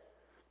day,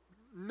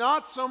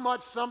 not so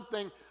much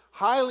something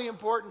highly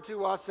important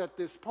to us at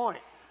this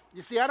point.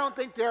 You see, I don't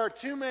think there are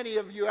too many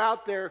of you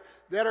out there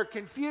that are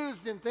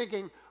confused in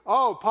thinking,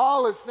 oh,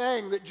 Paul is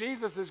saying that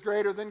Jesus is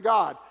greater than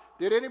God.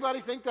 Did anybody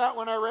think that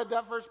when I read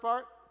that first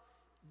part?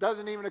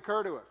 Doesn't even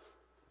occur to us.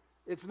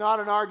 It's not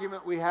an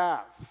argument we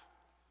have.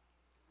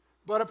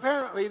 But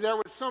apparently there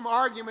was some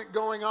argument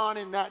going on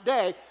in that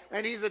day,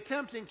 and he's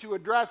attempting to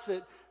address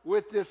it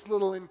with this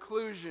little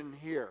inclusion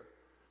here.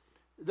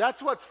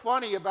 That's what's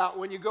funny about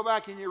when you go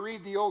back and you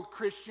read the old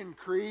Christian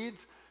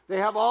creeds. They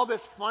have all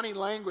this funny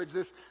language,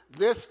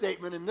 this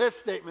statement and this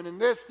statement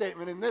and this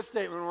statement and this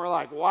statement, and we're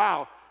like,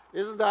 wow,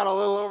 isn't that a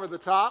little over the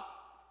top?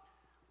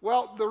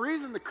 Well, the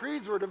reason the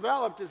creeds were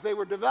developed is they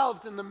were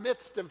developed in the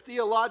midst of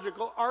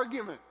theological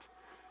argument.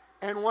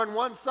 And when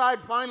one side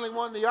finally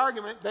won the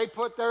argument, they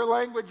put their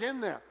language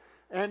in there.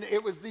 And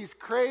it was these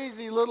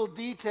crazy little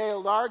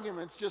detailed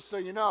arguments, just so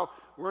you know,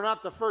 we're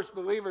not the first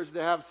believers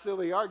to have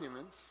silly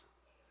arguments.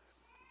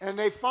 And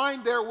they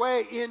find their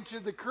way into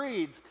the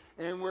creeds.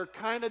 And we're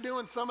kind of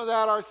doing some of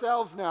that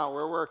ourselves now,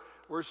 where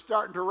we're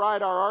starting to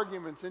write our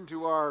arguments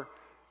into our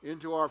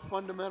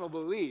fundamental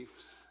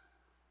beliefs.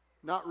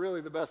 Not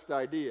really the best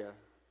idea.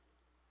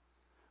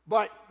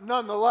 But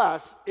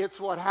nonetheless, it's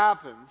what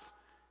happens.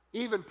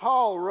 Even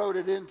Paul wrote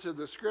it into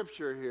the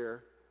scripture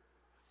here.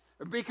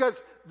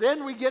 Because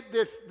then we get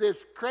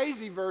this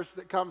crazy verse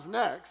that comes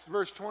next,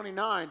 verse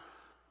 29.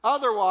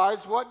 Otherwise,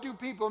 what do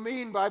people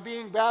mean by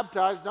being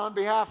baptized on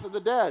behalf of the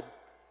dead?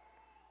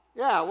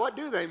 Yeah, what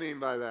do they mean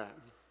by that?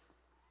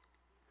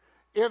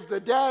 If the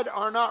dead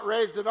are not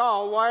raised at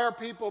all, why are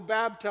people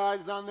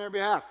baptized on their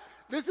behalf?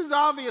 This is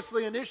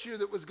obviously an issue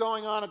that was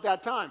going on at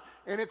that time,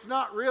 and it's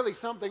not really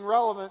something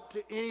relevant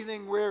to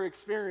anything we're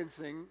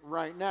experiencing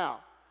right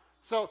now.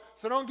 So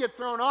don't get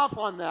thrown off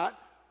on that,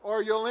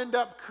 or you'll end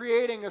up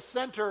creating a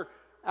center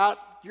at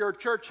your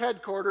church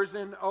headquarters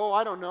in,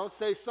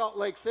 say Salt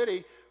Lake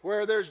City,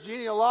 where there's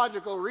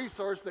genealogical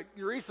research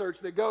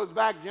that goes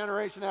back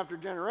generation after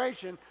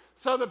generation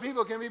so that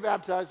people can be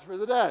baptized for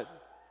the dead.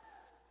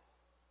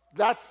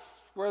 That's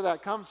where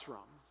that comes from.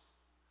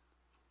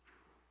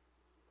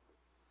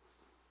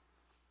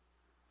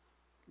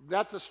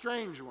 That's a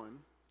strange one.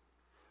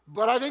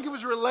 But I think it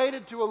was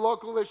related to a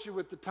local issue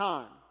at the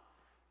time.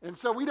 And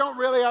so we don't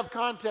really have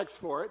context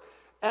for it.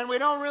 And we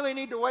don't really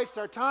need to waste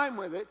our time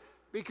with it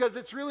because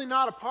it's really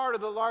not a part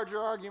of the larger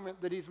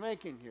argument that he's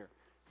making here.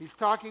 He's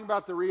talking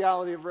about the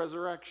reality of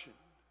resurrection.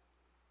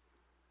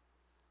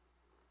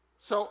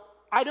 So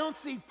I don't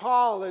see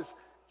Paul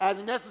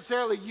as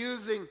necessarily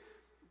using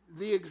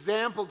the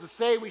example to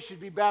say we should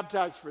be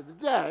baptized for the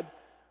dead,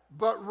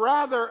 but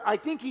rather I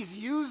think he's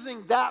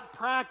using that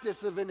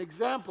practice of an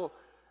example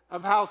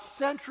of how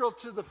central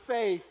to the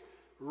faith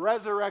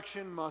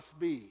resurrection must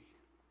be.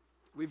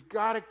 We've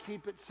got to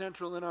keep it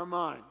central in our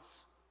minds.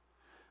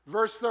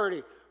 Verse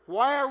 30,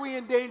 why are we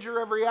in danger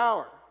every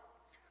hour?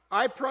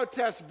 I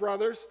protest,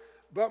 brothers,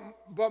 but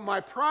my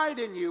pride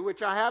in you,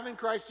 which I have in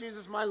Christ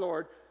Jesus my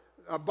Lord,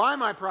 by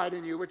my pride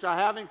in you, which I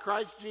have in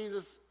Christ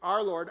Jesus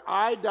our Lord,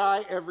 I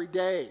die every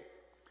day.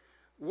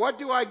 What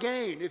do I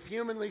gain if,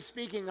 humanly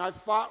speaking, I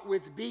fought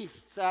with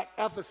beasts at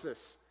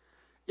Ephesus?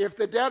 If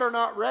the dead are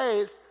not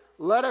raised,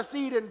 let us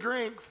eat and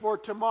drink, for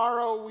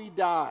tomorrow we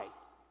die.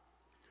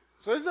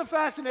 So this is a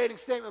fascinating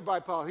statement by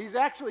Paul. He's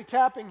actually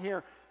tapping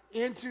here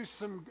into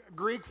some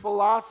Greek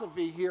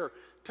philosophy here,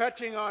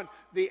 touching on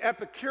the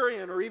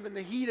Epicurean or even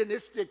the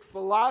hedonistic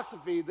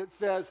philosophy that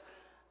says,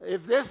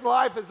 if this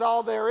life is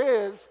all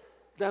there is,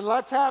 then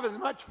let's have as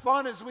much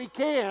fun as we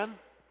can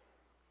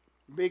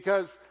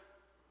because,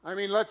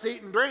 let's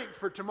eat and drink,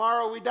 for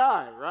tomorrow we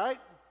die, right?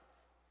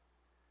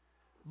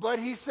 But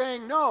he's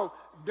saying, no,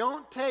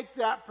 don't take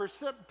that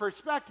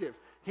perspective.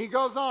 He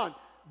goes on,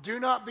 do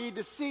not be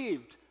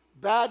deceived.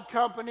 Bad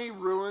company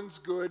ruins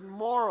good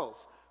morals.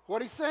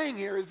 What he's saying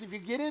here is if you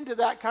get into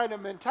that kind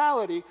of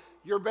mentality,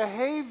 your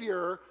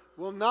behavior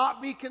will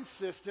not be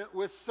consistent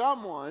with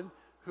someone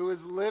who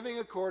is living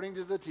according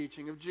to the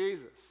teaching of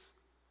Jesus.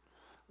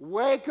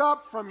 Wake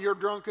up from your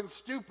drunken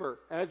stupor,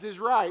 as is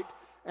right,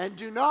 and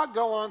do not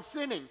go on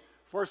sinning,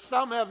 for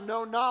some have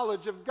no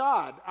knowledge of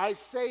God. I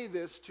say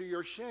this to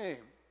your shame.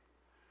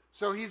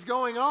 So he's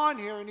going on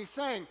here and he's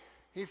saying,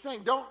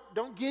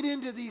 don't get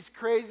into these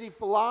crazy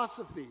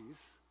philosophies.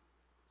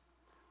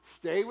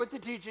 Stay with the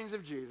teachings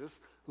of Jesus,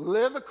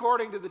 live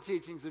according to the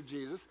teachings of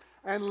Jesus,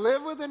 and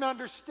live with an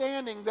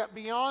understanding that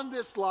beyond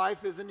this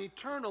life is an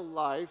eternal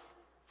life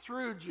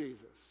through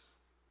Jesus.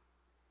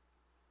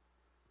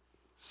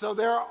 So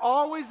there are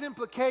always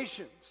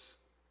implications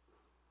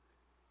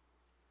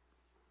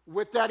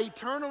with that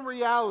eternal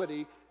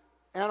reality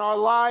and our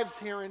lives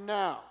here and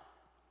now.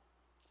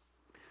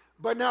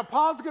 But now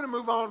Paul's going to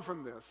move on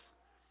from this,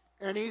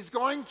 and he's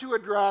going to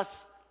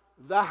address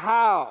the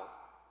how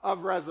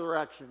of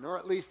resurrection, or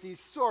at least he's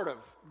sort of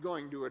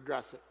going to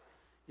address it.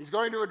 He's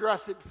going to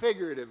address it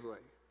figuratively.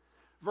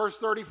 Verse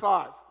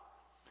 35.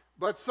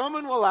 But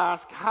someone will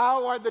ask,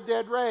 how are the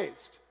dead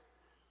raised?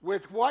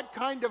 With what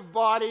kind of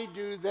body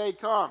do they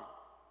come?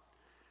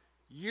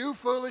 You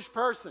foolish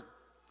person,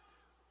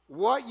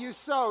 what you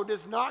sow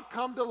does not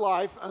come to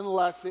life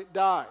unless it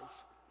dies.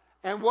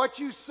 And what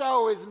you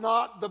sow is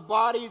not the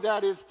body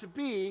that is to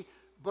be,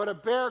 but a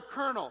bare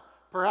kernel,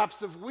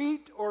 perhaps of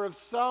wheat or of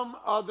some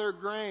other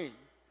grain.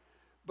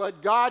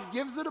 But God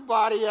gives it a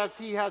body as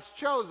he has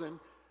chosen,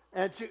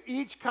 and to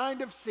each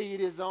kind of seed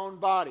his own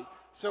body.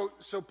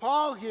 So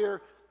Paul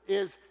here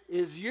is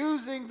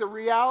using the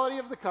reality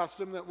of the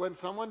custom that when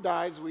someone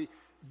dies, we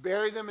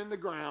bury them in the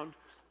ground,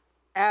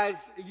 as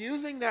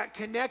using that,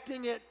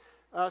 connecting it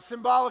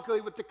symbolically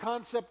with the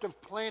concept of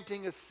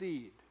planting a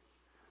seed.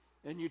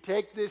 And you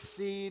take this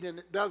seed, and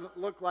it doesn't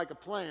look like a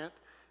plant,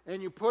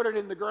 and you put it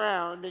in the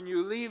ground, and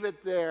you leave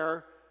it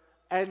there,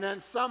 and then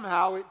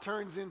somehow it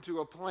turns into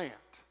a plant.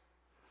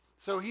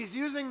 So he's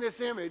using this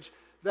image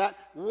that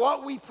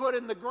what we put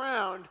in the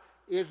ground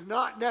is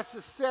not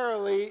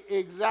necessarily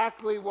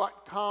exactly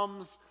what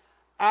comes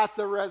at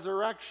the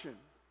resurrection.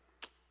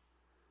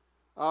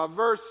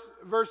 Verse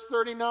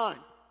 39.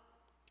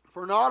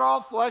 For not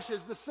all flesh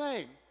is the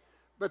same,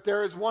 but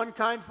there is one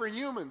kind for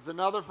humans,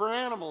 another for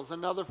animals,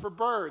 another for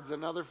birds,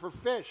 another for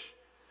fish.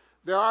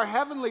 There are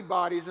heavenly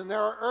bodies and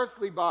there are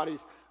earthly bodies,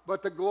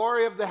 but the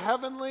glory of the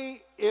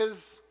heavenly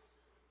is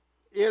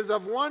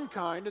of one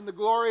kind, and the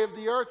glory of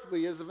the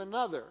earthly is of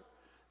another.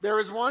 There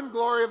is one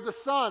glory of the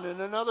sun,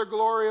 and another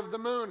glory of the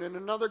moon, and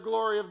another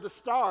glory of the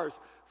stars,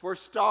 for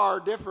star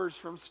differs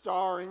from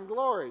star in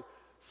glory.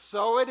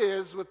 So it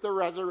is with the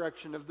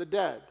resurrection of the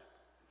dead.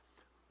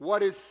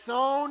 What is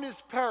sown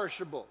is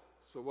perishable.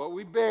 So what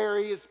we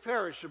bury is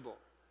perishable.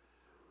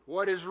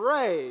 What is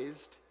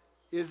raised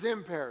is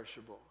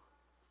imperishable.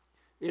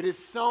 It is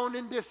sown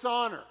in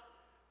dishonor.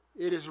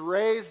 It is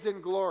raised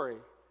in glory.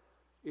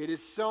 It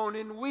is sown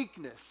in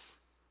weakness.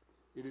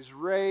 It is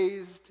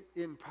raised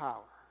in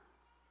power.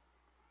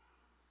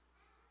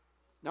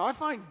 Now, I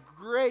find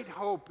great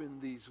hope in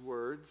these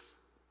words,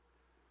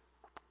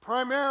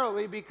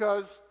 primarily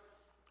because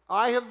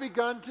I have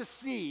begun to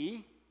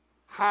see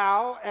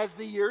how, as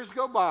the years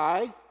go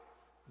by,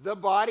 the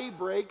body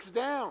breaks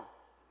down.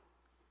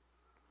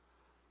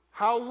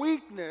 How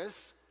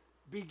weakness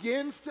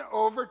begins to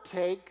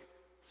overtake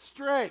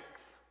strength.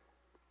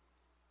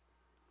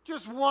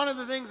 Just one of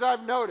the things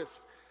I've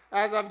noticed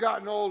as I've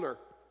gotten older.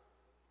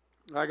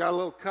 I got a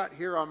little cut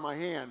here on my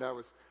hand. I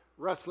was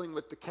wrestling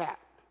with the cat.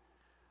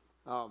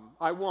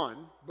 I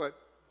won, but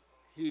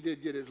he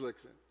did get his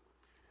licks in.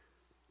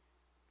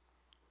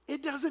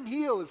 It doesn't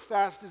heal as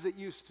fast as it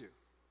used to.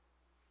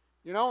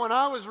 You know, when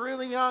I was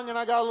really young and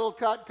I got a little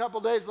cut, a couple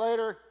days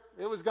later,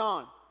 it was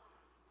gone.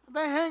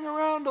 They hang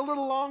around a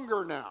little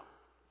longer now.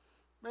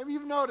 Maybe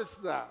you've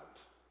noticed that.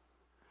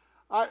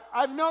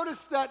 I've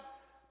noticed that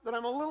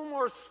I'm a little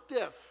more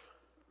stiff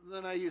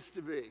than I used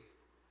to be.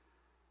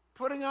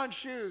 Putting on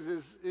shoes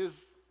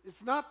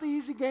it's not the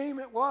easy game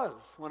it was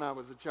when I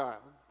was a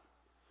child.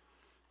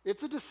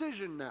 It's a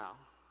decision now.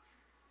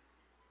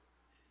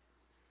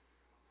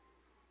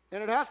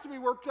 And it has to be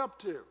worked up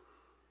to.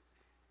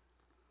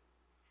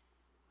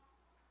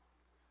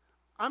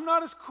 I'm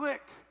not as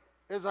quick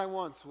as I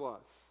once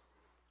was,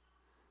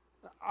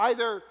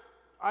 either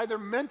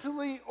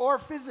mentally or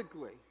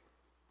physically.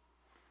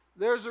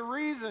 There's a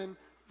reason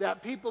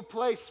that people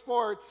play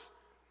sports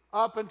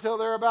up until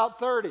they're about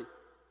 30,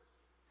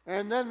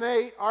 and then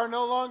they are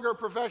no longer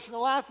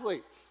professional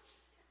athletes.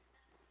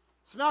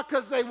 It's not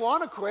because they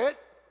want to quit.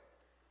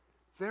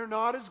 They're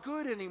not as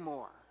good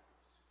anymore.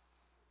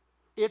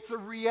 It's a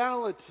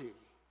reality.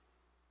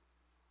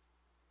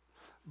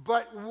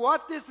 But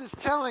what this is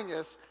telling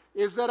us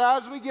is that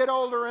as we get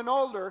older and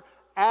older,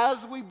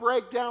 as we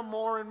break down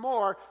more and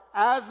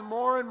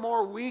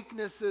more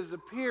weaknesses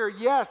appear,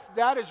 yes,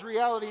 that is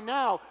reality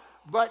now.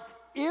 But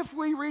if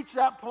we reach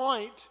that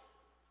point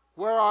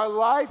where our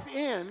life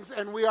ends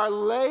and we are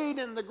laid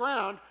in the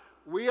ground,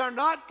 we are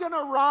not going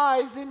to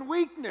rise in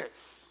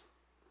weakness.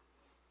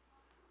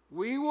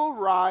 We will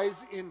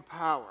rise in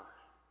power.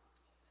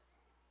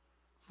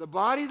 The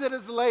body that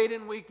is laid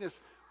in weakness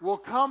will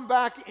come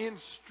back in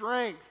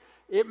strength.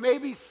 It may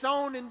be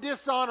sown in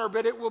dishonor,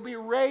 but it will be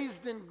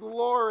raised in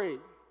glory.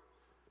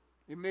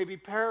 It may be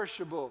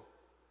perishable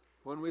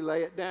when we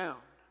lay it down,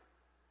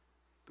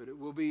 but it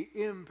will be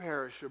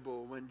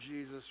imperishable when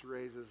Jesus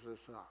raises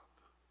us up.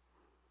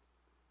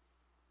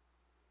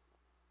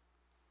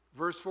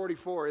 Verse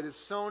 44, it is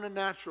sown a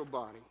natural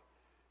body.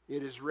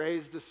 It is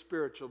raised a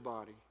spiritual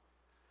body.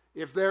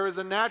 If there is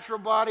a natural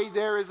body,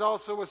 there is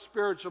also a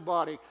spiritual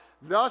body.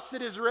 Thus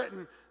it is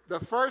written,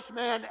 the first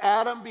man,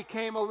 Adam,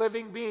 became a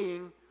living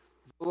being.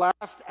 The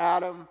last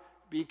Adam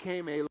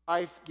became a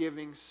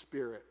life-giving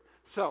spirit.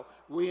 So,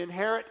 we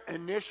inherit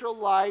initial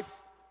life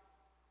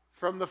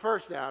from the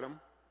first Adam,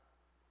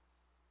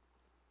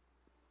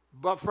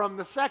 but from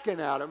the second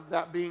Adam,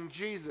 that being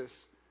Jesus,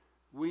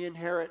 we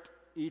inherit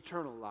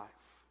eternal life.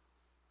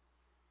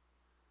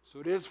 So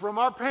it is from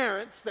our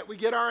parents that we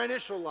get our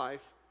initial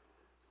life,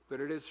 but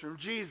it is from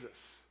Jesus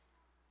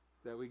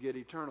that we get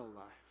eternal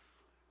life.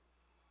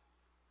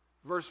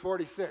 Verse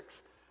 46,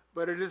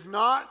 but it is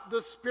not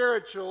the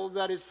spiritual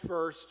that is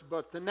first,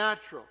 but the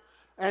natural,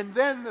 and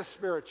then the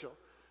spiritual.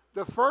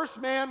 The first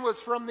man was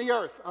from the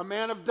earth, a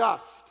man of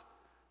dust.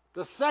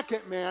 The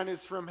second man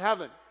is from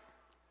heaven.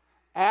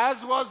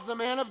 As was the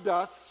man of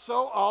dust,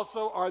 so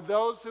also are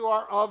those who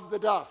are of the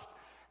dust.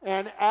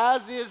 And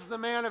as is the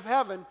man of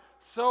heaven,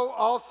 so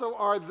also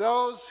are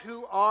those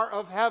who are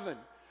of heaven.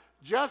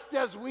 Just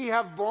as we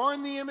have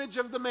borne the image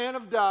of the man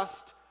of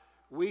dust,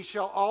 we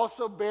shall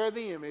also bear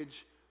the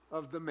image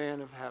of the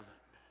man of heaven.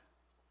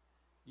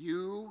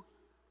 You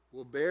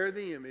will bear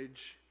the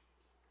image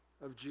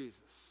of Jesus.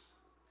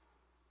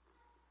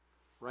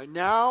 Right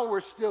now,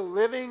 we're still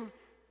living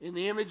in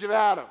the image of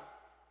Adam.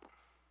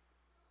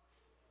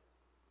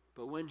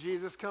 But when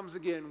Jesus comes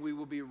again, we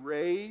will be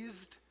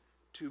raised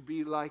to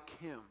be like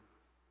him.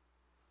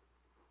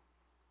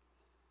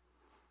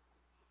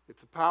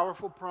 It's a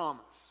powerful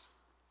promise.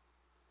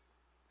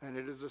 And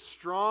it is a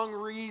strong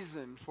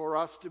reason for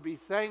us to be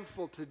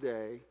thankful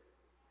today,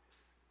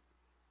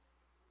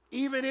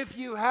 even if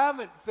you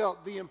haven't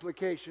felt the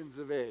implications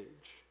of age.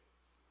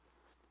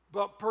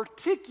 But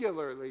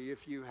particularly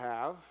if you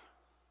have.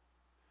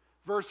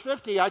 Verse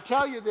 50, I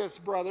tell you this,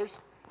 brothers,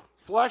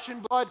 flesh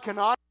and blood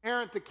cannot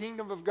inherit the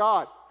kingdom of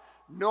God,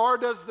 nor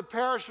does the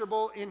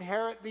perishable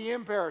inherit the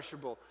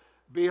imperishable.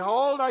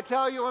 Behold, I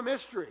tell you a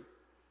mystery.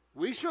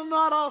 We shall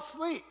not all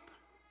sleep,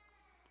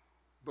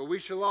 but we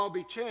shall all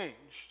be changed.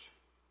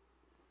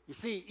 You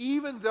see,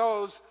 even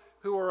those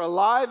who are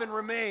alive and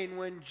remain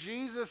when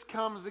Jesus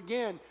comes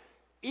again,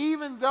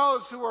 even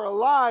those who are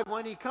alive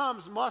when he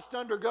comes must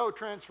undergo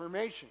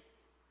transformation.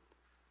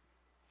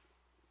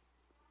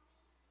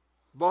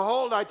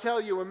 Behold, I tell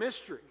you a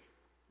mystery.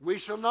 We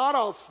shall not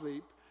all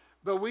sleep,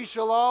 but we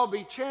shall all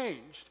be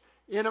changed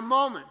in a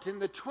moment, in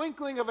the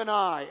twinkling of an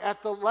eye,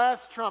 at the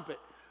last trumpet.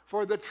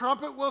 For the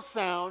trumpet will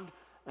sound,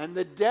 and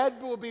the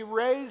dead will be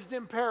raised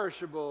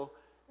imperishable,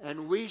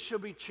 and we shall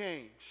be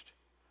changed.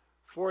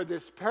 For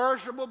this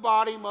perishable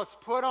body must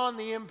put on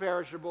the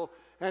imperishable,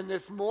 and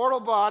this mortal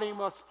body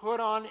must put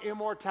on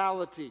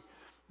immortality.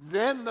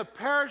 Then the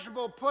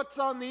perishable puts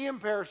on the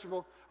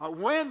imperishable, or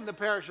when the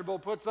perishable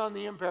puts on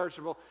the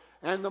imperishable,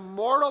 and the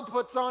mortal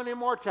puts on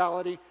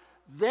immortality,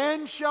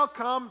 then shall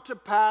come to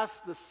pass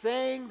the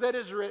saying that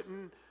is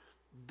written,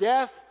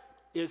 death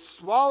is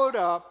swallowed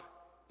up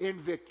in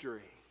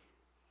victory.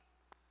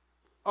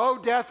 O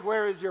death,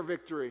 where is your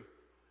victory?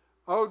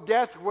 O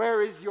death,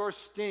 where is your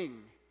sting?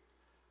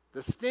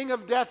 The sting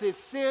of death is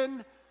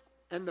sin,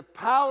 and the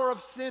power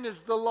of sin is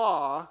the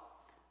law.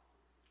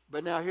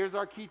 But now here's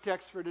our key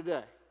text for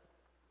today.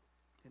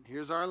 And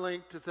here's our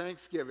link to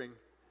Thanksgiving.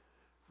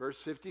 Verse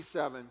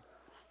 57.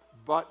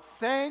 But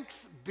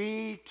thanks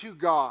be to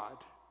God,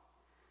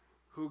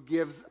 who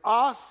gives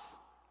us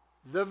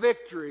the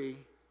victory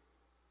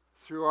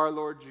through our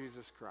Lord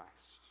Jesus Christ.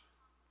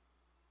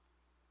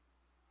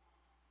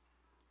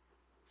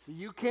 See,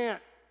 you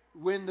can't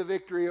win the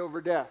victory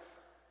over death.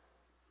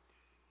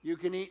 You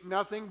can eat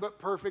nothing but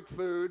perfect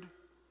food.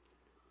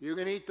 You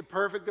can eat the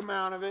perfect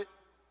amount of it.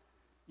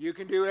 You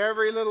can do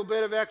every little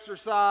bit of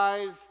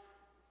exercise.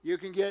 You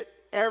can get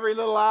every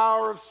little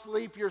hour of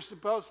sleep you're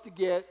supposed to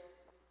get.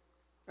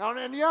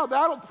 And yeah,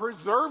 that'll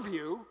preserve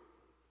you.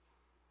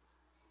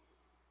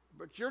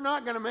 But you're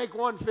not going to make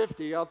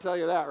 150, I'll tell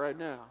you that right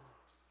now.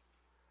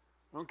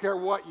 I don't care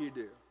what you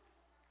do.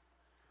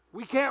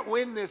 We can't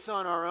win this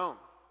on our own.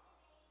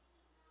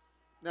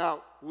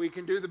 Now, we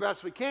can do the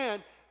best we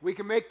can. We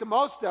can make the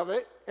most of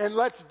it, and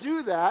let's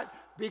do that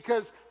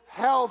because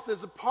health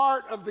is a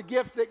part of the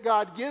gift that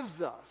God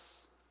gives us.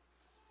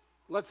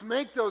 Let's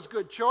make those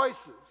good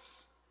choices.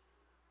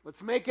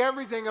 Let's make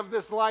everything of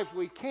this life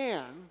we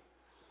can,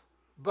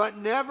 but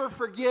never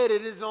forget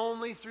it is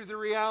only through the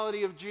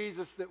reality of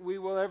Jesus that we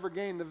will ever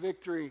gain the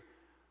victory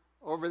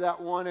over that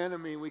one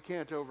enemy we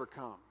can't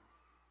overcome.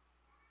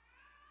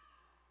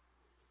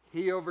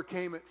 He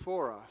overcame it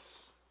for us,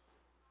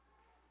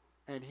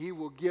 and he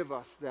will give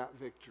us that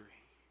victory.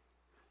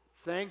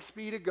 Thanks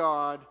be to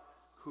God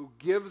who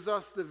gives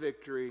us the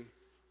victory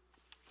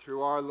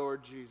through our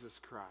Lord Jesus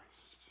Christ.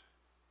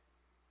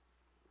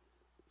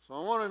 So I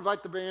want to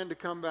invite the band to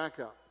come back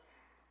up.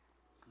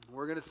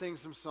 We're going to sing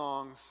some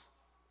songs.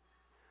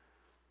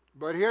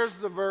 But here's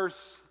the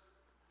verse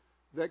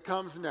that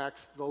comes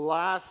next, the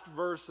last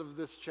verse of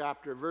this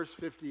chapter, verse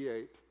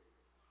 58.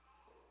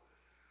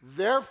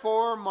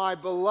 Therefore, my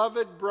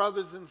beloved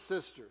brothers and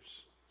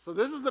sisters. So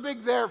this is the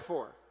big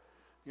therefore.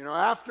 You know,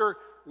 after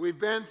we've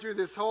been through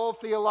this whole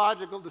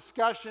theological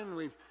discussion,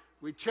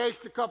 we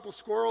chased a couple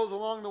squirrels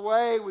along the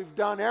way, we've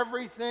done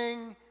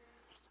everything.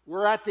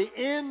 We're at the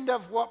end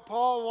of what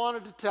Paul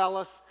wanted to tell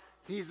us.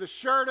 He's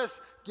assured us,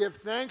 give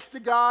thanks to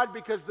God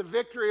because the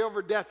victory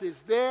over death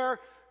is there.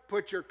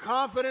 Put your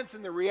confidence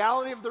in the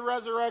reality of the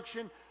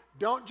resurrection.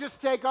 Don't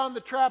just take on the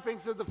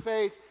trappings of the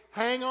faith.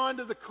 Hang on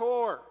to the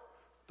core.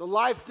 The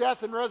life,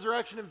 death, and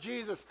resurrection of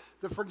Jesus.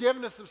 The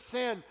forgiveness of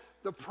sin.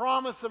 The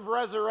promise of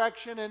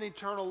resurrection and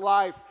eternal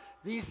life.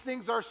 These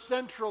things are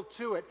central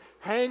to it.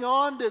 Hang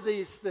on to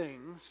these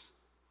things.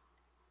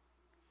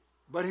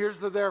 But here's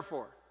the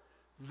therefore.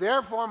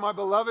 Therefore, my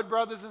beloved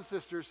brothers and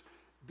sisters,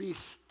 be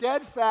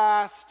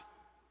steadfast,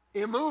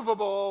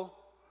 immovable,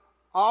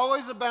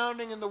 always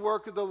abounding in the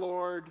work of the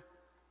Lord,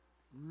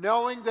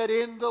 knowing that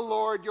in the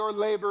Lord your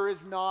labor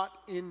is not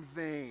in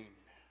vain.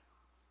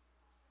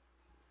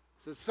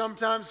 So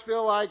sometimes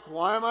feel like,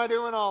 why am I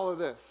doing all of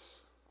this?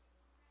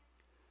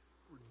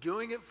 We're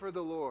doing it for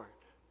the Lord.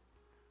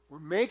 We're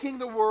making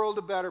the world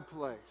a better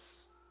place.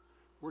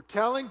 We're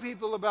telling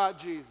people about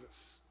Jesus.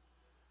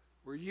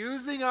 We're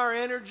using our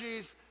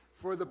energies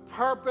for the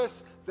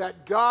purpose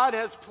that God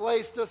has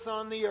placed us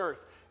on the earth.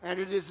 And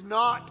it is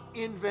not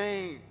in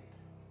vain.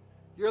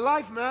 Your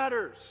life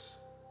matters.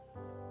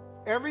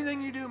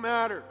 Everything you do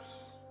matters.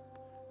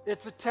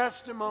 It's a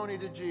testimony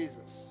to Jesus.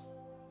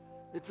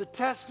 It's a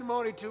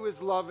testimony to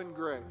His love and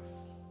grace.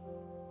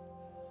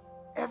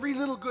 Every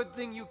little good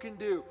thing you can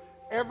do,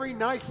 every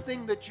nice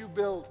thing that you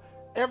build,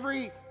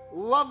 every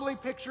lovely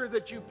picture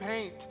that you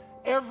paint,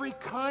 every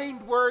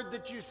kind word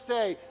that you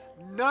say,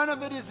 none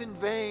of it is in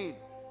vain.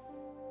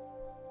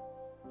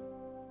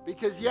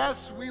 Because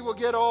yes, we will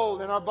get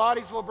old and our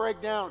bodies will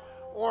break down,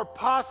 or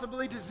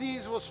possibly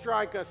disease will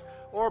strike us,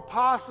 or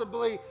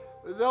possibly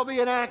there'll be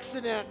an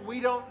accident.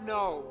 We don't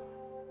know.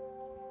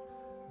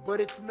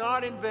 But it's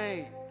not in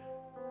vain.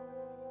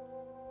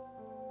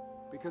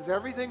 Because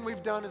everything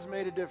we've done has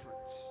made a difference.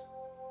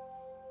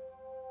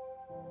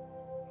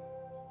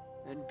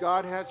 And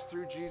God has,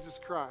 through Jesus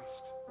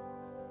Christ,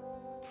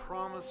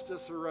 promised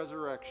us a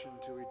resurrection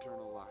to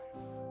eternal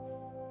life.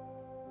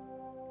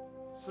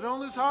 So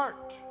don't lose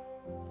heart.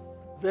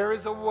 There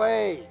is a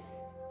way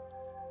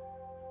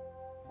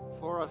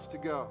for us to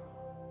go.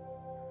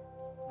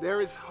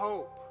 There is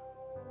hope.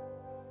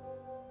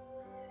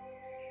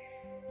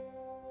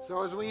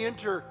 So as we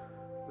enter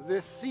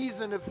this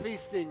season of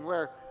feasting,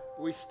 where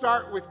we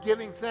start with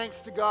giving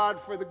thanks to God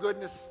for the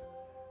goodness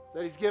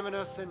that He's given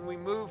us, and we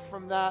move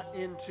from that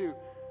into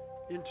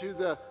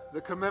the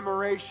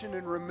commemoration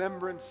and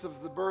remembrance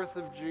of the birth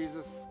of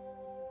Jesus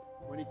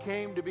when He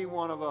came to be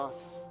one of us.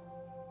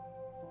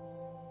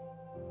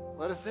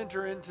 Let us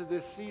enter into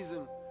this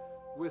season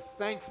with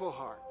thankful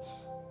hearts.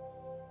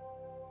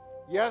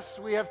 Yes,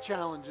 we have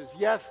challenges.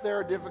 Yes, there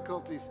are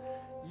difficulties.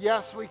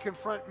 Yes, we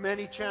confront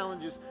many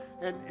challenges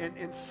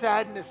and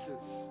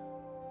sadnesses.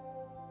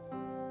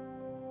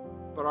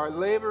 But our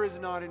labor is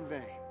not in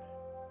vain.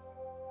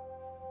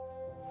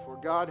 For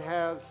God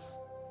has,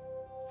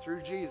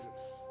 through Jesus,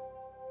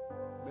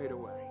 made a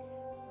way.